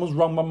not. Someone's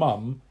rung my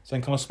mum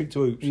saying, "Can I speak to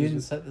Hoops?" You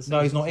didn't set the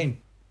No, he's not in.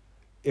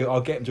 I'll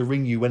get him to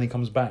ring you when he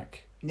comes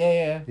back.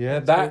 Yeah. Yeah,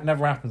 That's that good.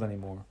 never happens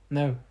anymore.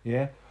 No.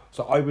 Yeah,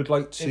 so I would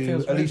like It to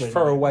feels at least weird,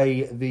 throw doesn't it?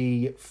 away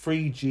the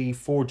 3G,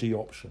 4G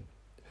option.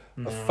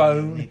 No, A you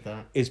phone don't need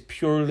that. is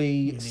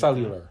purely need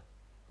cellular,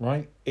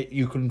 right?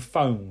 You can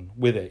phone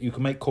with it. You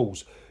can make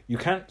calls. You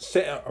can't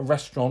sit at a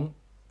restaurant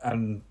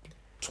and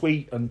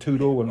tweet and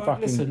toodle and Well,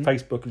 fucking listen.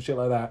 Facebook and shit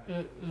like that.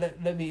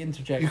 Let me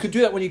interject. You could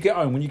do that when you get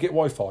home, when you get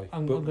Wi-Fi.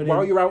 I'm but gonna-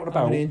 while you're out and I'm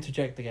about, going to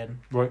interject again.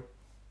 right?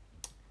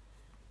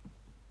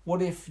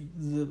 What if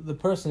the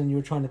person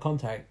you're trying to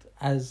contact,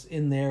 as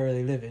in the area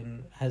they live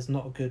in, has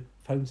not a good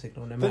phone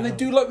signal? No Then they matter-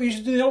 do like we used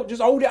to do.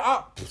 Just hold it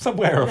up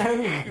somewhere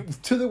No.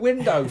 to the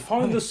window.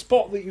 Find the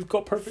spot that you've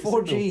got perfect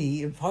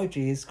 4G and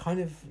 5G is kind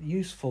of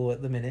useful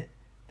at the minute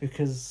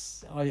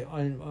because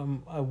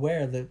I'm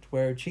aware that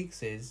where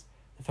Cheeks is,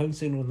 the phone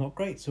signal is not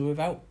great. So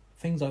without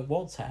things like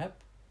WhatsApp,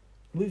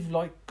 we've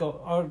like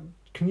got our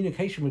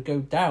communication would go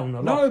down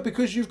a lot. No,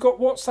 because you've got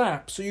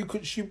WhatsApp, so you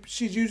could.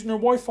 She's using her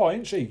Wi-Fi,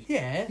 isn't she?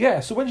 Yeah. Yeah.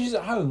 So when she's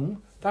at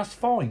home, that's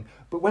fine.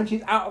 But when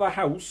she's out of the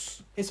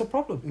house, It's a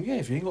problem. yeah,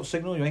 if you ain't got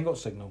signal, you ain't got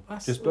signal.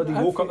 That's- Just bloody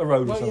I walk up think- the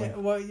road or well, something. yeah,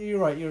 well, you're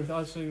right. You're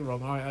absolutely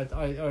wrong. I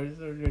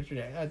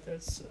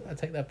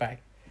take that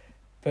back.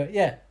 But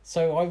yeah,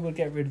 so I would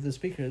get rid of the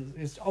speaker.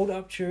 It's hold it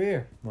up to your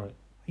ear. Right.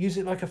 Use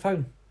it like a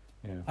phone.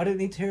 Yeah. I don't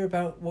need to hear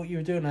about what you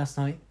were doing last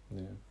night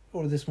Yeah.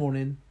 or this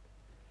morning.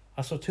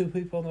 I saw two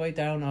people on the way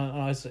down,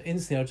 and I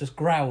just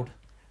growled.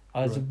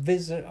 I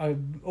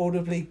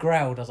audibly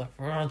growled. I was like,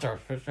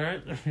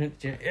 put it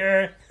to your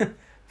ear.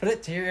 Put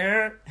it to your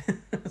ear.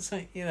 It's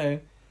like, you know.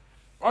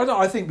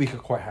 I think we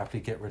could quite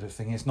happily get rid of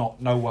things. It's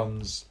not. No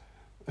one's.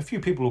 A few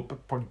people will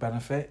probably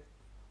benefit.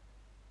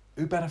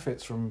 Who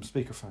benefits from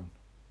speakerphone?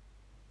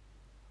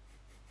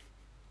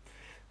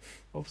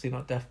 Obviously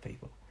not deaf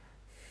people.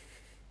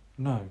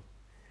 No.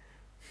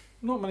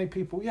 Not many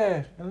people.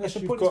 Yeah, unless It's a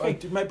you've point got.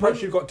 to Perhaps When-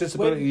 you've got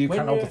disability. You when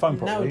can't hold the you're- phone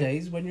properly.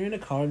 Nowadays, when you're in a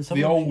car and The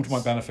someone old makes-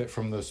 might benefit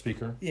from the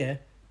speaker. Yeah,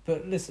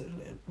 but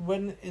listen,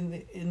 when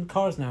in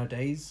cars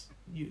nowadays,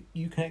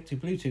 you connect to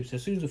Bluetooth, so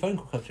as soon as the phone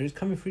call comes through, it's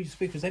coming through your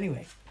speakers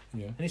anyway,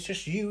 Yeah. and it's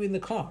just you in the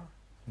car.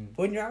 Mm.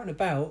 But when you're out and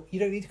about, you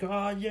don't need to go,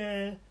 oh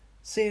yeah,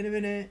 see you in a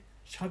minute,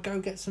 shall I go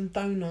get some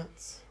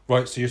donuts?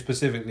 Right. So you're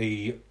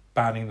specifically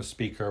banning the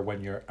speaker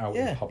when you're out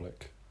in Yeah.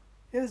 public.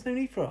 Yeah, there's no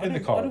need for it. In the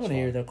car, I don't it's want to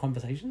hear fine. their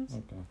conversations.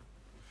 Okay.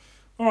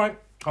 All right.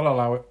 I'll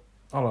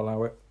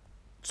allow it.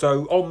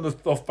 So on the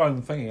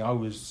phone thingy, I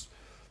was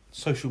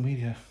social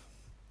media.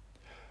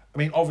 I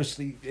mean,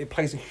 obviously, it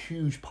plays a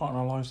huge part in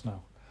our lives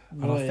now,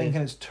 and Well, I'm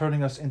thinking it's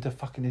turning us into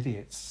fucking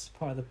idiots. it's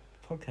part of the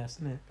podcast,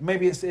 isn't it?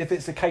 Maybe if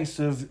it's a case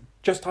of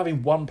just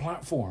having one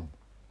platform.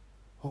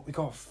 What we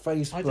got? I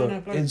don't Facebook, know,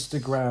 bloody-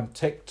 Instagram,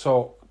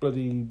 TikTok,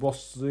 bloody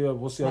what's the other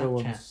Snapchat.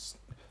 ones?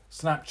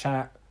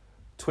 Snapchat,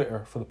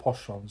 Twitter for the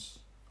posh ones.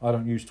 I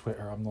don't use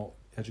Twitter. I'm not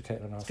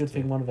educated enough. It's a good to-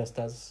 thing one of us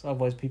does.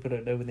 Otherwise, people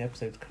don't know when the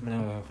episode's coming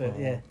out. But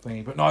yeah,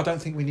 thingy. But no, I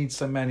don't think we need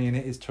so many, and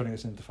it is turning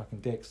us into fucking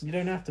dicks. you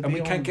don't have to And be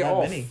we on can't get that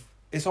off. many.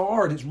 It's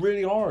hard. It's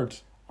really hard.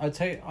 I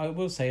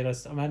will say, and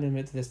I'm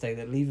adamant to this day,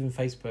 that leaving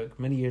Facebook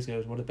many years ago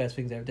was one of the best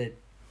things I ever did.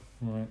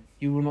 Right.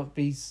 You'll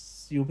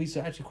be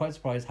actually quite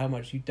surprised how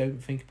much you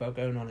don't think about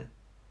going on it.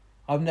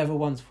 I've never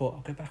once thought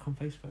I'll go back on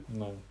Facebook.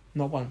 No.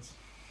 Not once.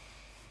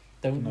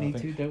 Don't No, I need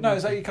think- to. Don't. No, want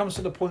it's like to. it comes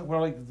to the point where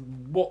like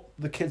what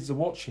the kids are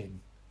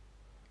watching.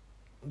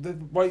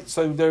 Right,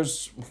 so they're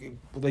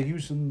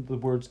using the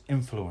words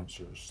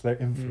influencers. They're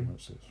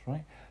influencers,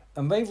 right?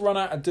 And they've run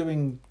out of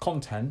doing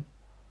content,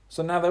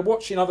 so now they're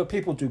watching other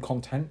people do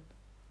content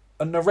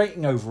and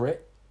narrating over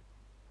it.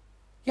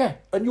 Yeah,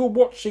 and you're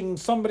watching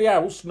somebody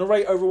else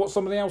narrate over what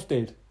somebody else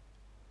did.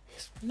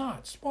 It's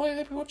nuts. Why are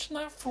they watching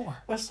that for?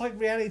 Well, it's like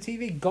reality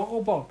TV,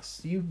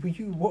 Gogglebox. You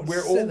watch.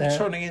 We're sit all there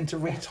turning into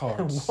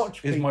retards.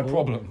 watch is my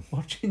people problem.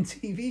 watching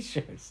TV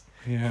shows.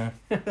 Yeah.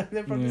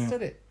 Never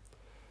understood it.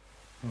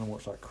 I don't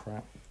watch that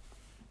crap.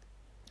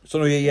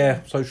 So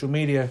yeah, social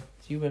media.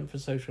 So you went for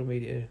social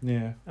media.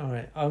 Yeah. All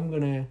right, I'm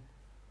gonna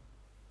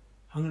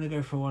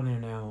go for one here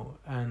now,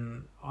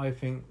 and I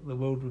think the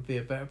world would be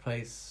a better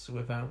place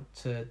without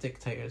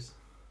dictators.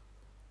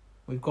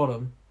 We've got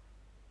them.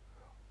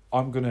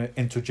 I'm gonna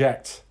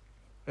interject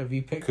Have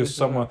you picked? because this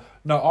someone. one?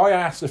 No, I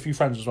asked a few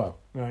friends as well,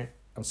 Right,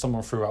 and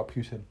someone threw out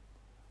Putin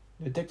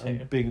the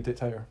dictator, and being a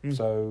dictator. Mm.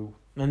 So,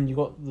 and you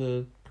got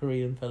the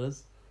Korean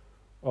fellas.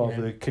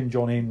 Yeah. the Kim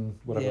Jong Un,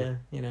 whatever.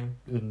 Yeah, you know.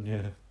 And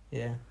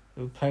Yeah,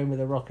 they were playing with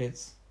the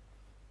rockets.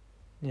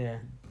 Yeah.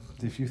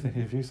 if you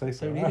say so,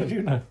 So how you do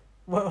you know?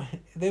 Well,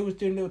 they was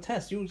doing little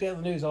tests. You would get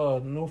on the news. Oh,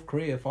 North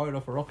Korea fired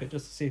off a rocket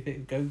just to see if it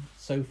could go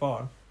so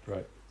far.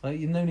 Right. Like,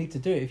 you no need to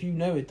do it. If you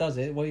know it does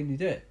it, why didn't you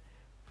do it?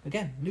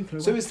 Again,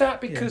 nuclear. So is that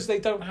because they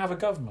don't have a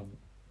government?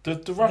 Do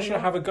Russia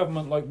don't. have a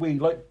government like we?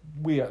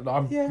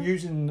 I'm Yeah.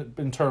 using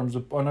in terms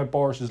of. I know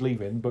Boris is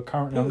leaving, but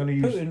currently I'm going to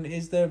use. Putin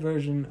is their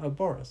version of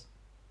Boris.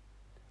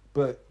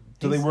 But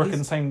Do they work in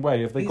the same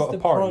way? Have they got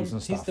parties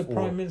and stuff? He's the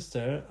prime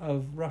minister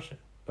of Russia.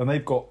 And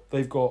they've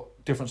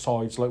got different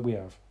sides like we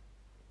have.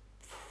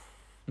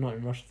 Not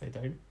in Russia, they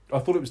don't. I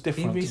thought it was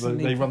different.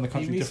 They run the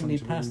country differently.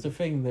 He recently passed a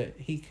thing that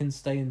he can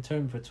stay in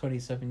term for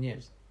 27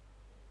 years.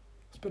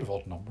 It's a bit of an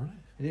odd number, isn't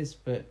it? It is,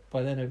 but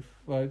by then,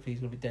 hopefully he's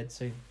going to be dead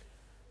soon.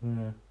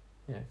 Yeah.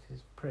 Yeah, because he's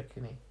a prick,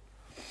 isn't he?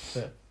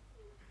 But,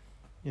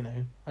 you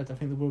know, I don't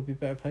think the world would be a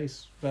better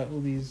place without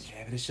all these...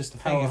 Yeah, but it's just the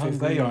thing, if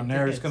they aren't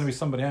there, it's going to be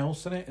somebody else,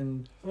 isn't it?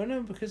 And well,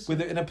 no, because...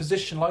 in a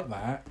position like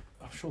that,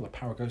 I'm sure the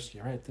power goes to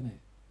your head, doesn't it?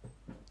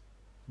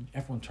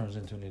 Everyone turns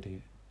into an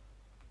idiot.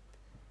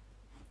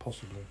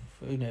 Possibly.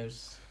 Who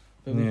knows?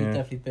 But we could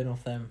definitely bin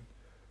off them.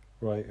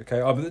 Right, okay.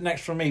 But the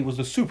next for me was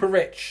the super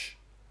rich.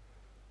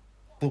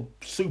 The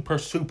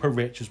super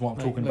rich is what I'm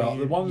talking about.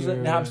 The ones that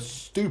have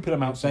stupid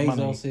amounts of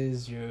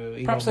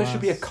money. Perhaps there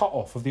should be a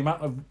cut-off of the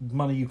amount of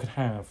money you can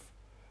have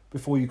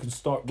before you can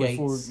start,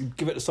 before you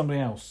give it to somebody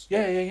else.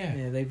 Yeah.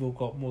 Yeah, they've all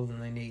got more than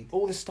they need.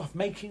 All this stuff,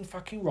 making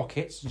fucking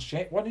rockets and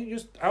shit. Why don't you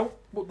just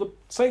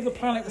save the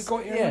planet we've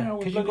got here now?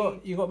 Because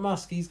you got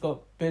Musk, he's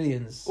got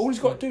billions. All he's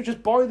got to do is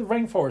just buy the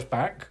rainforest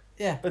back.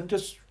 Yeah. And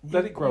just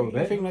let it grow a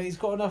bit. I think he's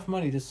got enough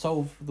money to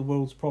solve the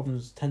world's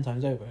problems 10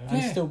 times over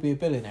and still be a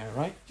billionaire,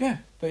 right? Yeah.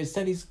 But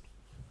instead he's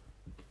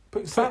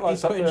putting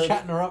satellites up there. He's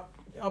putting Shatner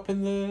up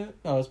in the...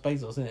 Oh, it's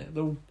Bezos, isn't it?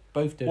 They're all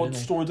both doing it. What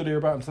story did I hear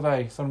about him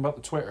today? Something about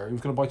the Twitter. He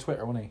was going to buy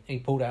Twitter, wasn't he? He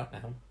pulled out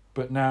now.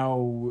 But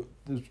now,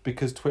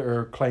 because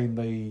Twitter claimed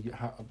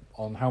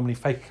on how many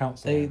fake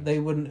accounts they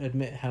wouldn't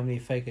admit how many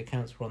fake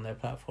accounts were on their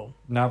platform.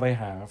 Now they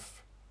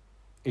have.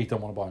 He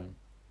don't want to buy them.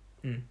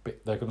 Mm.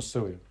 But they're going to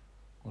sue him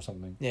or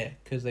something. Yeah,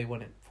 because they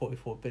wanted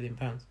 £44 billion.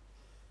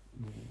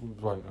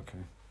 Right, okay.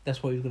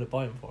 That's what he was going to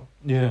buy them for.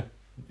 Yeah.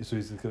 So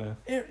he's going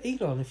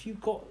to... Elon, if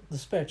you've got the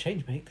spare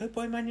change, mate, go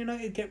buy Man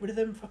United, get rid of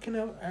them fucking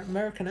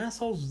American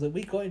assholes that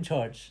we got in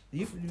charge.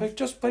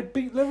 They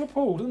beat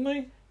Liverpool, didn't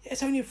they? Yeah,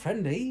 it's only a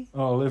friendly.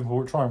 Oh, Liverpool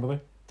were trying, were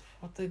they?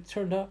 They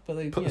turned up, but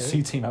they put the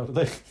C team out, did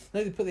they?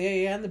 No, they put the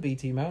A and the B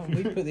team out, and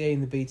we put the A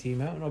and the B team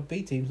out, and our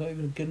B team's not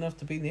even good enough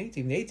to beat the A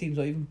team. The A team's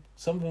not even,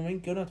 some of them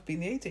ain't good enough to beat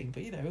the A team,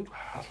 but you know,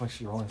 that's like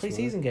you're honest.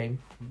 Pre-season game.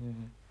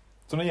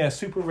 Yeah. So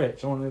super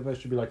rich. I wonder if there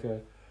should be like a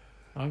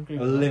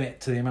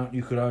limit to the amount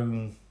you could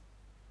own.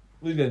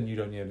 Well, then you'd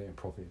only own it in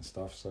profit and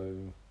stuff. So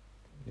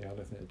yeah, I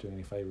don't think it'd do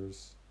any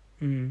favours.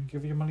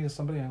 Give your money to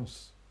somebody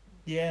else.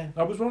 Yeah.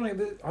 I was wondering.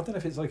 I don't know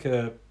if it's like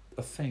a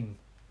thing.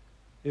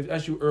 If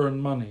as you earn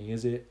money,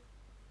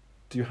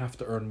 do you have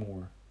to earn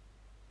more?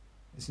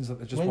 It seems like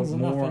they just want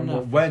more and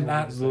more. When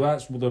that's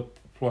the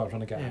point I'm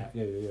trying to get at.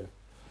 Yeah.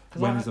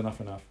 When is enough?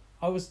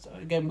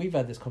 We've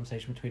had this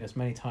conversation between us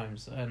many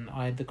times, and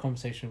I had the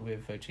conversation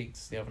with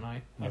Cheeks the other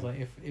night. I was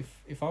like,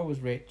 if I was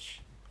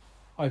rich,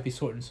 I'd be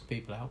sorting some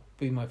people out.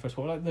 Be my first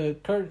one. Like the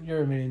current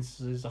Euro Millions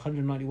is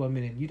 191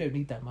 million. You don't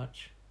need that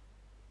much.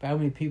 But how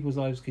many people's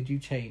lives could you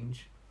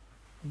change?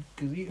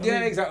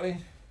 Exactly.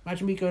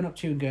 Imagine me going up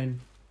to you and going,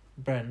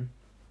 Bren,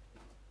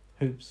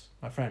 Hoops,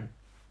 my friend.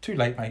 Too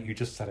late, mate. You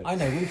just said it. I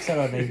know, we've said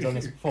our names on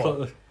this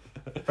before.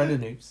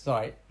 Brendan Hoops,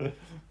 sorry.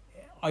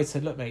 I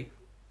said, look, mate,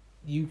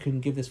 you can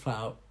give this flat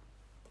out.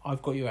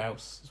 I've got your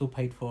house. It's all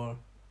paid for.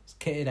 It's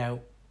kitted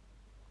out.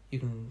 You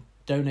can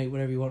donate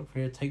whatever you want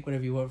from here. Take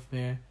whatever you want from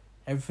here.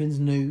 Everything's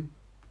new.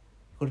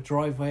 You've got a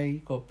driveway.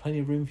 You've got plenty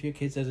of room for your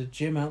kids. There's a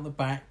gym out the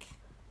back.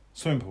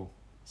 Swimming pool.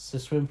 It's a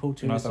swimming pool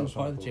too. It's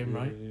part of the gym,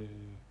 right?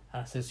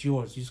 Yeah. So it's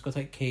yours. You just got to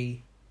take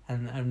key.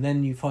 And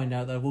then you find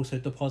out that I've also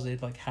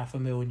deposited like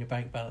 $500,000 in your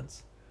bank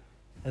balance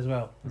as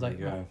well. It's like,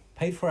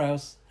 paid for a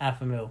house,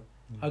 $500,000.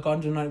 I got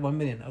 191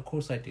 million. Of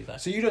course I do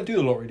that. So you don't do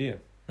the lottery, do you?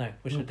 No,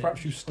 wish I did.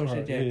 Perhaps you start.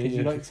 Because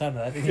you like the sound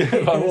of that,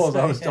 didn't you?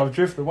 I was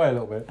drifting away a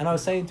little bit. And I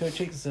was saying to her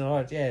cheeks,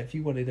 if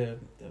you wanted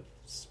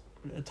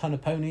a ton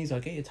of ponies,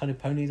 I'll get you a ton of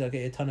ponies. I'll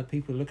get you a ton of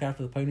people to look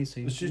after the ponies.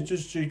 So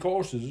she got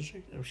horses, does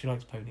she? She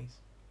likes ponies.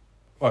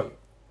 Right.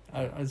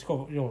 I don't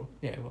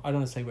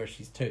want to say where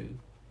she's to.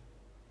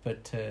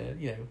 But,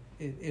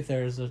 if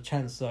there is a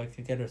chance that I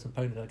could get her some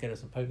ponies, I'll get her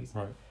some ponies.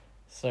 Right.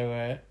 So,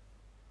 I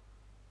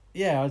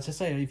was just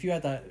saying,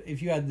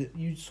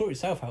 you'd sort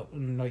yourself out,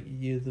 and, like,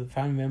 you're the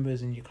family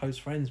members and your close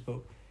friends, but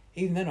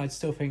even then, I'd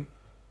still think,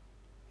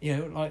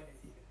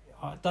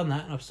 I've done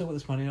that, and I've still got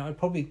this money, and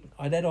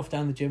I'd head off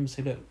down the gym and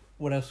say, look,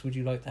 what else would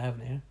you like to have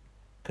in here?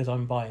 Because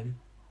I'm buying.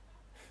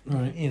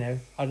 Right.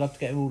 I'd love to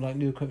get all, like,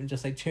 new equipment,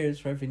 just say, cheers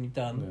for everything you've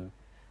done. Yeah.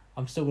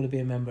 I'm still going to be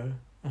a member.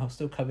 I'll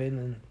still come in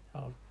and,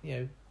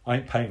 I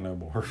ain't paying no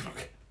more.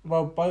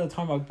 Well, by the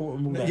time I bought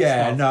them all that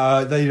stuff...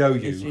 no, they owe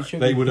you.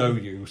 They would owe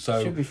you. So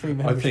it should be free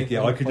I think,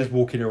 I could just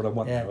walk in here when I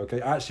want now, okay?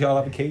 Actually, I'll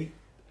have a key.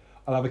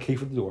 I'll have a key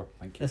for the door.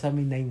 Thank you. Let's have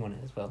my name on it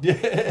as well.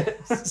 Yeah.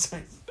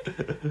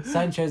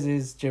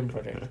 Sanchez's gym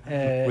project.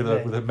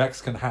 With a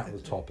Mexican hat at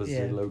the top as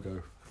the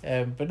logo.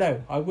 But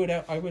no, I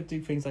would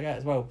do things like that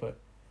as well, but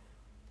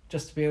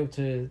just to be able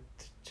to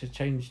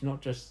change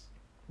not just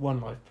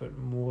one life, but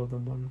more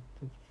than one.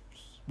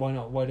 Why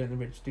not? Why don't the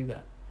rich do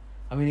that?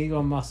 I mean,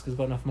 Elon Musk has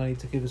got enough money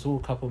to give us all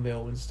a couple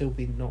mil and still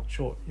be not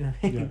short. You know,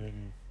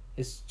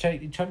 It's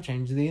chump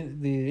change.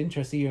 The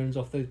interest he earns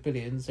off those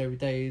billions every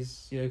day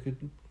is,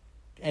 could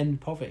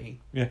end poverty.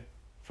 Yeah.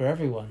 For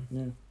everyone.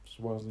 Yeah.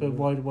 But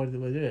why did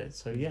they do it?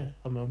 So yeah,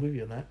 I'm with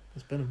you on that.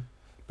 It's Benham.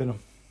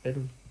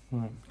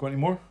 Right. Got any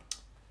more?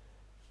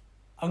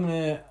 How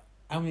many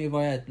have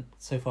I had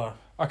so far?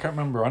 I can't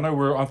remember.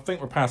 I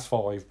think we're past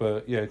 5,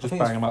 but yeah, just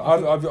bang them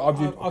out.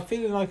 I'm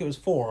feeling like it was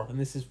 4, and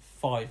this is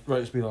 5. Right,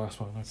 this will be the last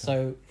one. Okay.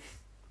 So,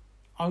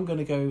 I'm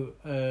gonna go.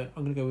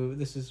 With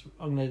this.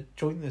 I'm gonna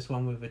join this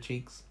one with the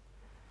cheeks.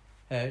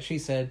 She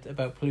said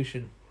about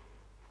pollution.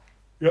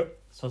 Yep.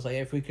 So I was like,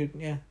 if we could,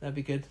 that'd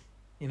be good.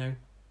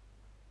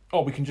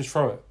 Oh, we can just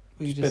throw it.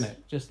 We Spin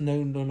it. Just no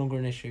longer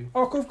an issue.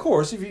 Oh, of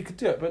course, if you could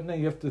do it, but now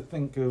you have to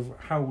think of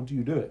how do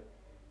you do it.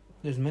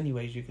 There's many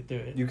ways you could do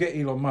it. You get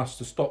Elon Musk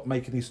to stop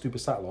making these stupid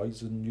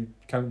satellites, and you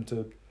tell him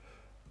to,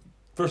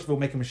 first of all,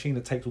 make a machine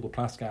that takes all the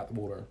plastic out of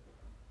the water,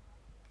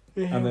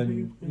 and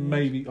then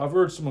maybe I've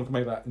heard someone can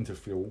make that into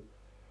fuel,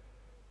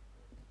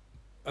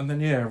 and then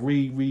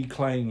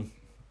reclaim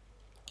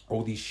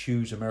all these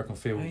huge American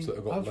fields that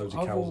have got loads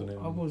of cows in it.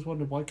 I've always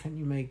wondered, why can't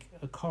you make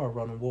a car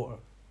run on water?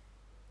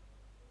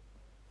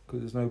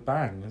 Because there's no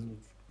bang.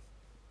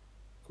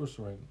 Of course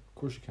there ain't. Of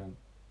course you can't.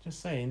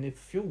 Just saying, if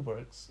fuel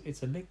works,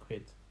 it's a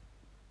liquid.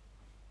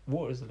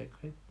 Water's a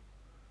liquid.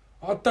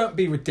 Oh, don't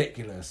be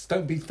ridiculous.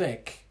 Don't be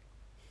thick.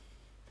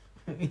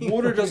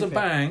 Water doesn't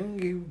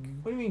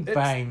bang. What do you mean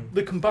bang?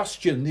 The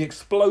combustion, the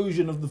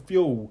explosion of the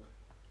fuel.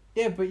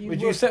 Yeah, but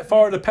you set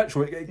fire to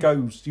petrol, it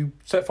goes. You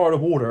set fire to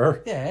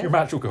water, your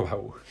match will go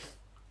out.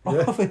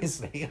 Yeah?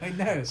 Obviously, I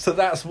know. So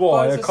that's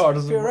why a car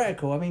doesn't...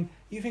 theoretical. I mean,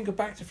 you think of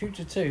Back to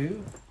Future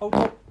 2.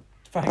 Oh,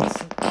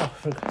 thanks. Oh,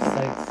 for God's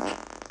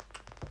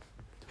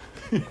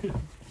sakes.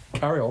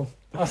 Carry on.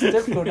 That's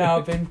difficult now.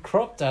 I've been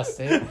crop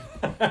dusted.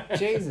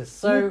 Jesus.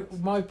 So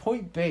my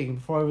point being,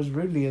 before I was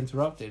rudely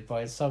interrupted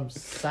by some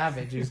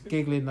savage who's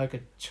giggling like a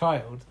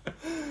child,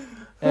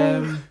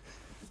 you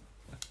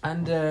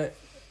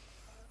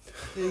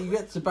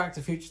get to Back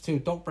to Future 2.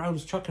 Doc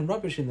Brown's chucking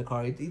rubbish in the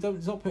car. He's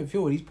not putting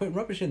fuel. He's putting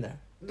rubbish in there.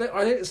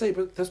 I hate to say,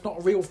 but that's not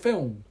a real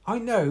film. I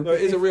know. No,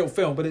 it is a real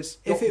film, but it's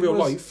not real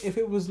life. If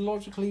it was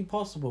logically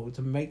possible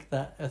to make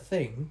that a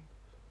thing,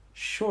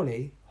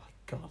 surely.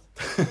 God,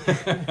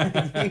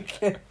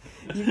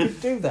 you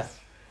could do that.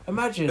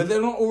 Imagine. But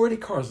they're not already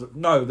cars that...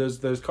 No,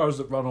 there's cars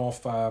that run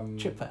off...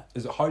 chip fat.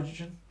 Is it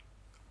hydrogen?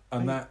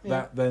 And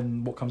that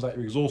then what comes out of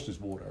your exhaust is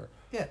water.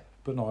 Yeah.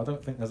 But no, I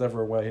don't think there's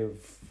ever a way of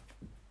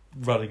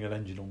running an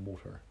engine on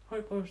water.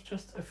 It was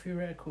just a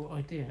theoretical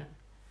idea.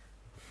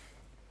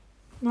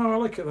 No, I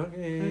like it.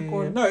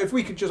 Yeah. No, if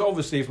we could just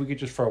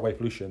throw away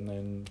pollution,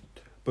 then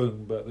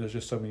boom. But there's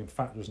just so many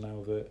factors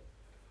now that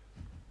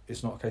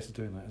it's not a case of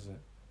doing that, is it?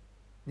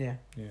 Yeah.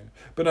 Yeah.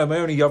 But no, my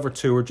only other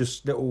two are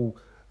just little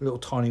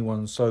tiny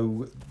ones.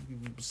 So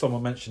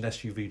someone mentioned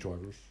SUV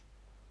drivers.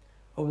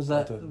 Or was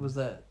that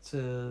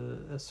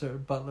a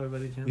certain Butler by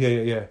any chance?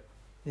 Yeah.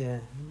 Yeah.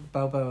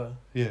 Balboa.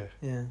 Yeah.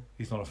 Yeah.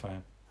 He's not a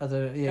fan.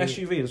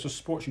 SUV, it's a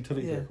sports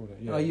utility vehicle.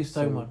 Yeah. I used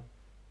to own one.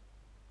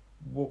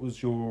 What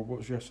was your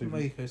SUV?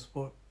 My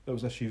EcoSport. That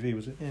was SUV,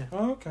 was it? Yeah.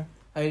 Oh, okay.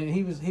 I mean,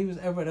 he was.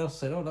 Everyone else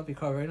said, "Oh, that'd be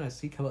car very nice."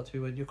 He come up to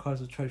me when your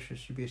car's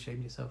atrocious. You'd be ashamed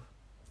of yourself.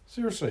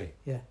 Seriously.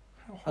 Yeah.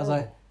 How I was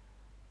like,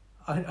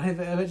 I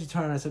eventually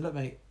turned and I said, "Look,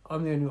 mate,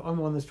 I'm the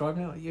one that's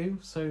driving it, not you.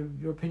 So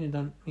your opinion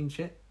don't mean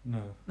shit.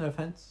 No. No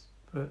offense,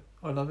 but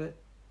I love it.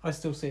 I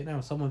still see it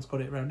now. Someone's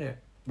got it around here.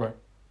 Right.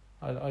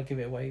 I give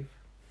it a wave.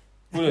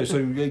 Well,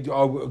 so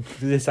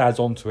this adds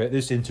on to it.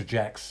 This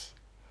interjects.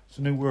 It's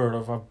a new word.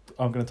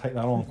 I'm going to take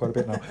that on quite a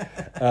bit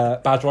now.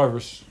 Bad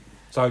drivers.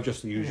 So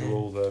just the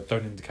usual, the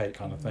don't indicate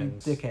kind of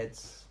things.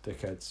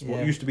 Dickheads. Yeah.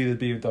 What used to be the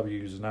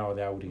BMWs and now are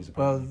the Audis. Apparently.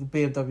 Well, the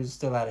BMWs are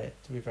still at it,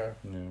 to be fair.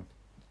 Yeah.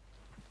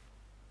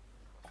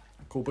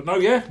 Cool, but no,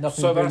 yeah.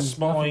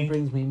 Nothing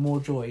brings me more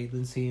joy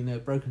than seeing a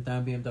broken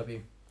down BMW.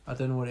 I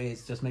don't know what it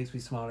is. It just makes me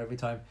smile every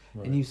time.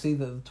 Right. And you see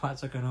that the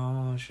twats are going,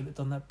 "Oh, I should have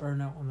done that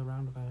burnout on the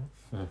roundabout."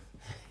 Yeah.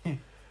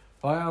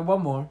 But I have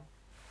one more.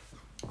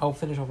 I'll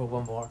finish off with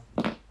one more.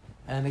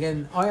 And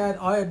again, I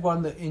had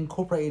one that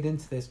incorporated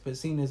into this, but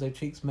seeing as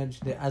O'Cheeks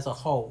mentioned it as a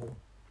whole,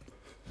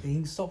 you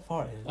can stop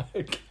farting.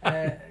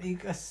 You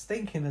are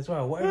stinking as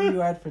well. Whatever you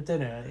had for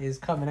dinner is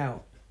coming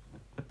out.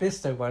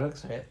 Bisto by the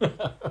looks of it.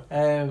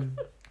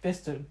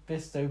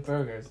 Bisto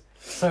burgers.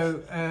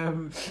 So,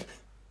 I'm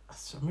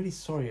really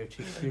sorry, O'Cheeks,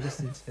 if you're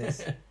listening to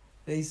this.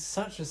 He's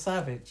such a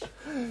savage.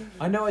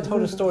 I know I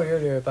told a story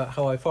earlier about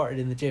how I farted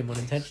in the gym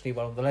unintentionally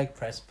while on the leg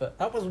press, but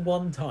that was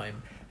one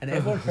time, and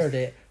everyone heard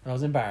it, and I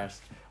was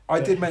embarrassed. I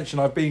did mention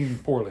I've been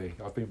poorly.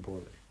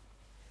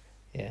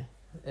 Yeah.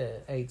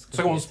 AIDS.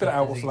 So go on, spit it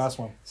out. What's the last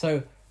one?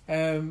 So,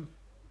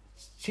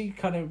 she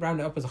kind of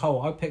rounded it up as a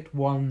whole. I picked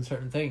one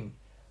certain thing.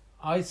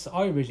 I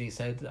originally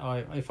said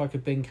if I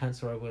could bin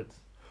cancer, I would.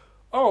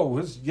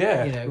 Oh,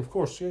 yeah, of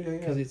course. Yeah.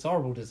 Because it's a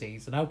horrible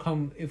disease. And how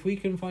come, if we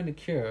can find a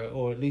cure,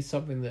 or at least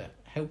something that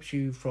helps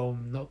you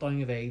from not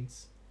dying of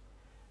AIDS,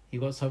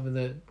 you've got something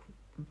that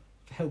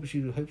helps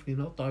you hopefully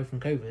not die from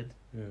COVID,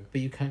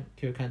 but you can't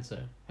cure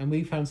cancer. And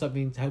we found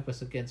something to help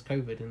us against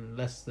COVID in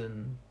less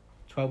than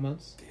 12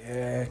 months.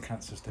 Yeah,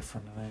 cancer's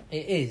different, isn't it?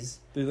 It is.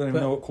 They don't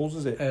even know what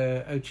causes it.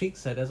 O'Cheek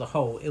said as a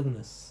whole,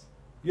 illness.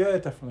 Yeah,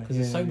 definitely. Because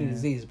there's so many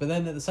diseases. But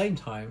then at the same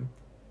time,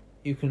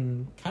 you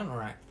can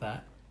counteract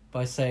that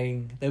by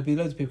saying, there'll be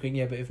loads of people going,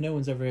 yeah, but if no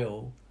one's ever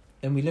ill,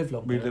 then we live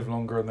longer. We live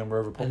longer and then we're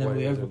overpopulated. And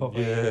then we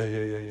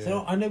overpopulate. Yeah.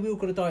 So I know we all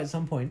got to die at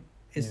some point.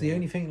 It's the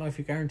only thing in life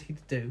you're guaranteed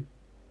to do.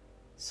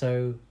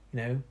 So,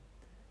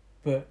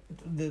 but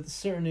the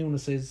certain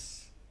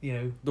illnesses,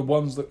 the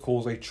ones that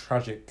cause a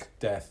tragic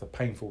death, a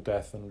painful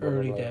death, and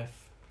early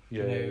death.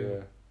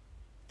 Yeah.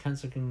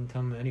 Cancer can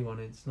come to anyone.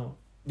 It's not.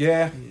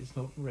 Yeah. It's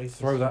not racist.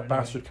 Throw that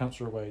bastard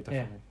cancer away,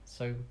 definitely. Yeah.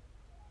 So,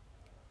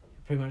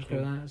 pretty much go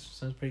with that.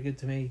 Sounds pretty good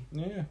to me.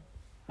 Yeah.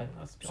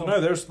 So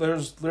no, there's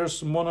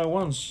some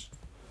 101s.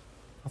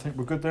 I think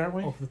we're good there, aren't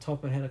we? Off the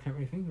top of my head, I can't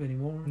really think of any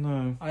more.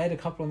 No. I had a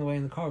couple on the way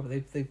in the car, but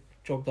they've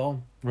jogged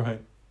on.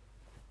 Right.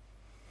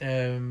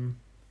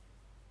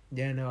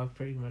 Yeah, no, I've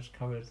pretty much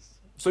covered.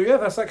 So yeah,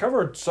 that's that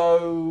covered.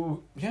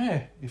 So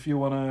yeah, if you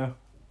want to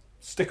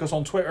stick us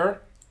on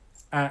Twitter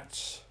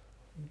at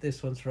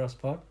This One's For Us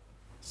Pod.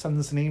 Send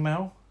us an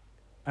email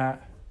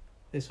at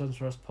This One's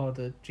For Us Pod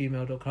at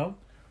gmail.com.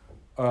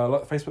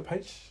 Like the Facebook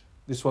page.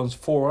 This one's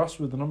For Us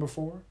with the number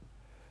 4.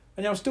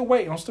 And yeah, I'm still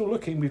waiting. I'm still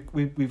looking.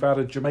 We've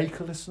added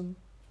Jamaica, listen,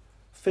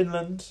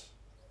 Finland,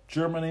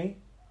 Germany,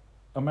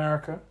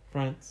 America,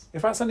 France.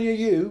 If that's any of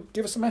you,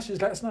 give us a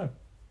message. Let us know.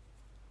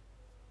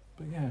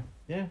 But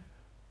yeah,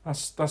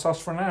 that's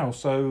us for now.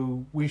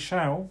 So we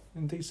shall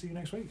indeed see you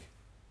next week.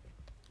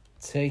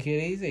 Take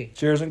it easy.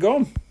 Cheers and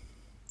gone.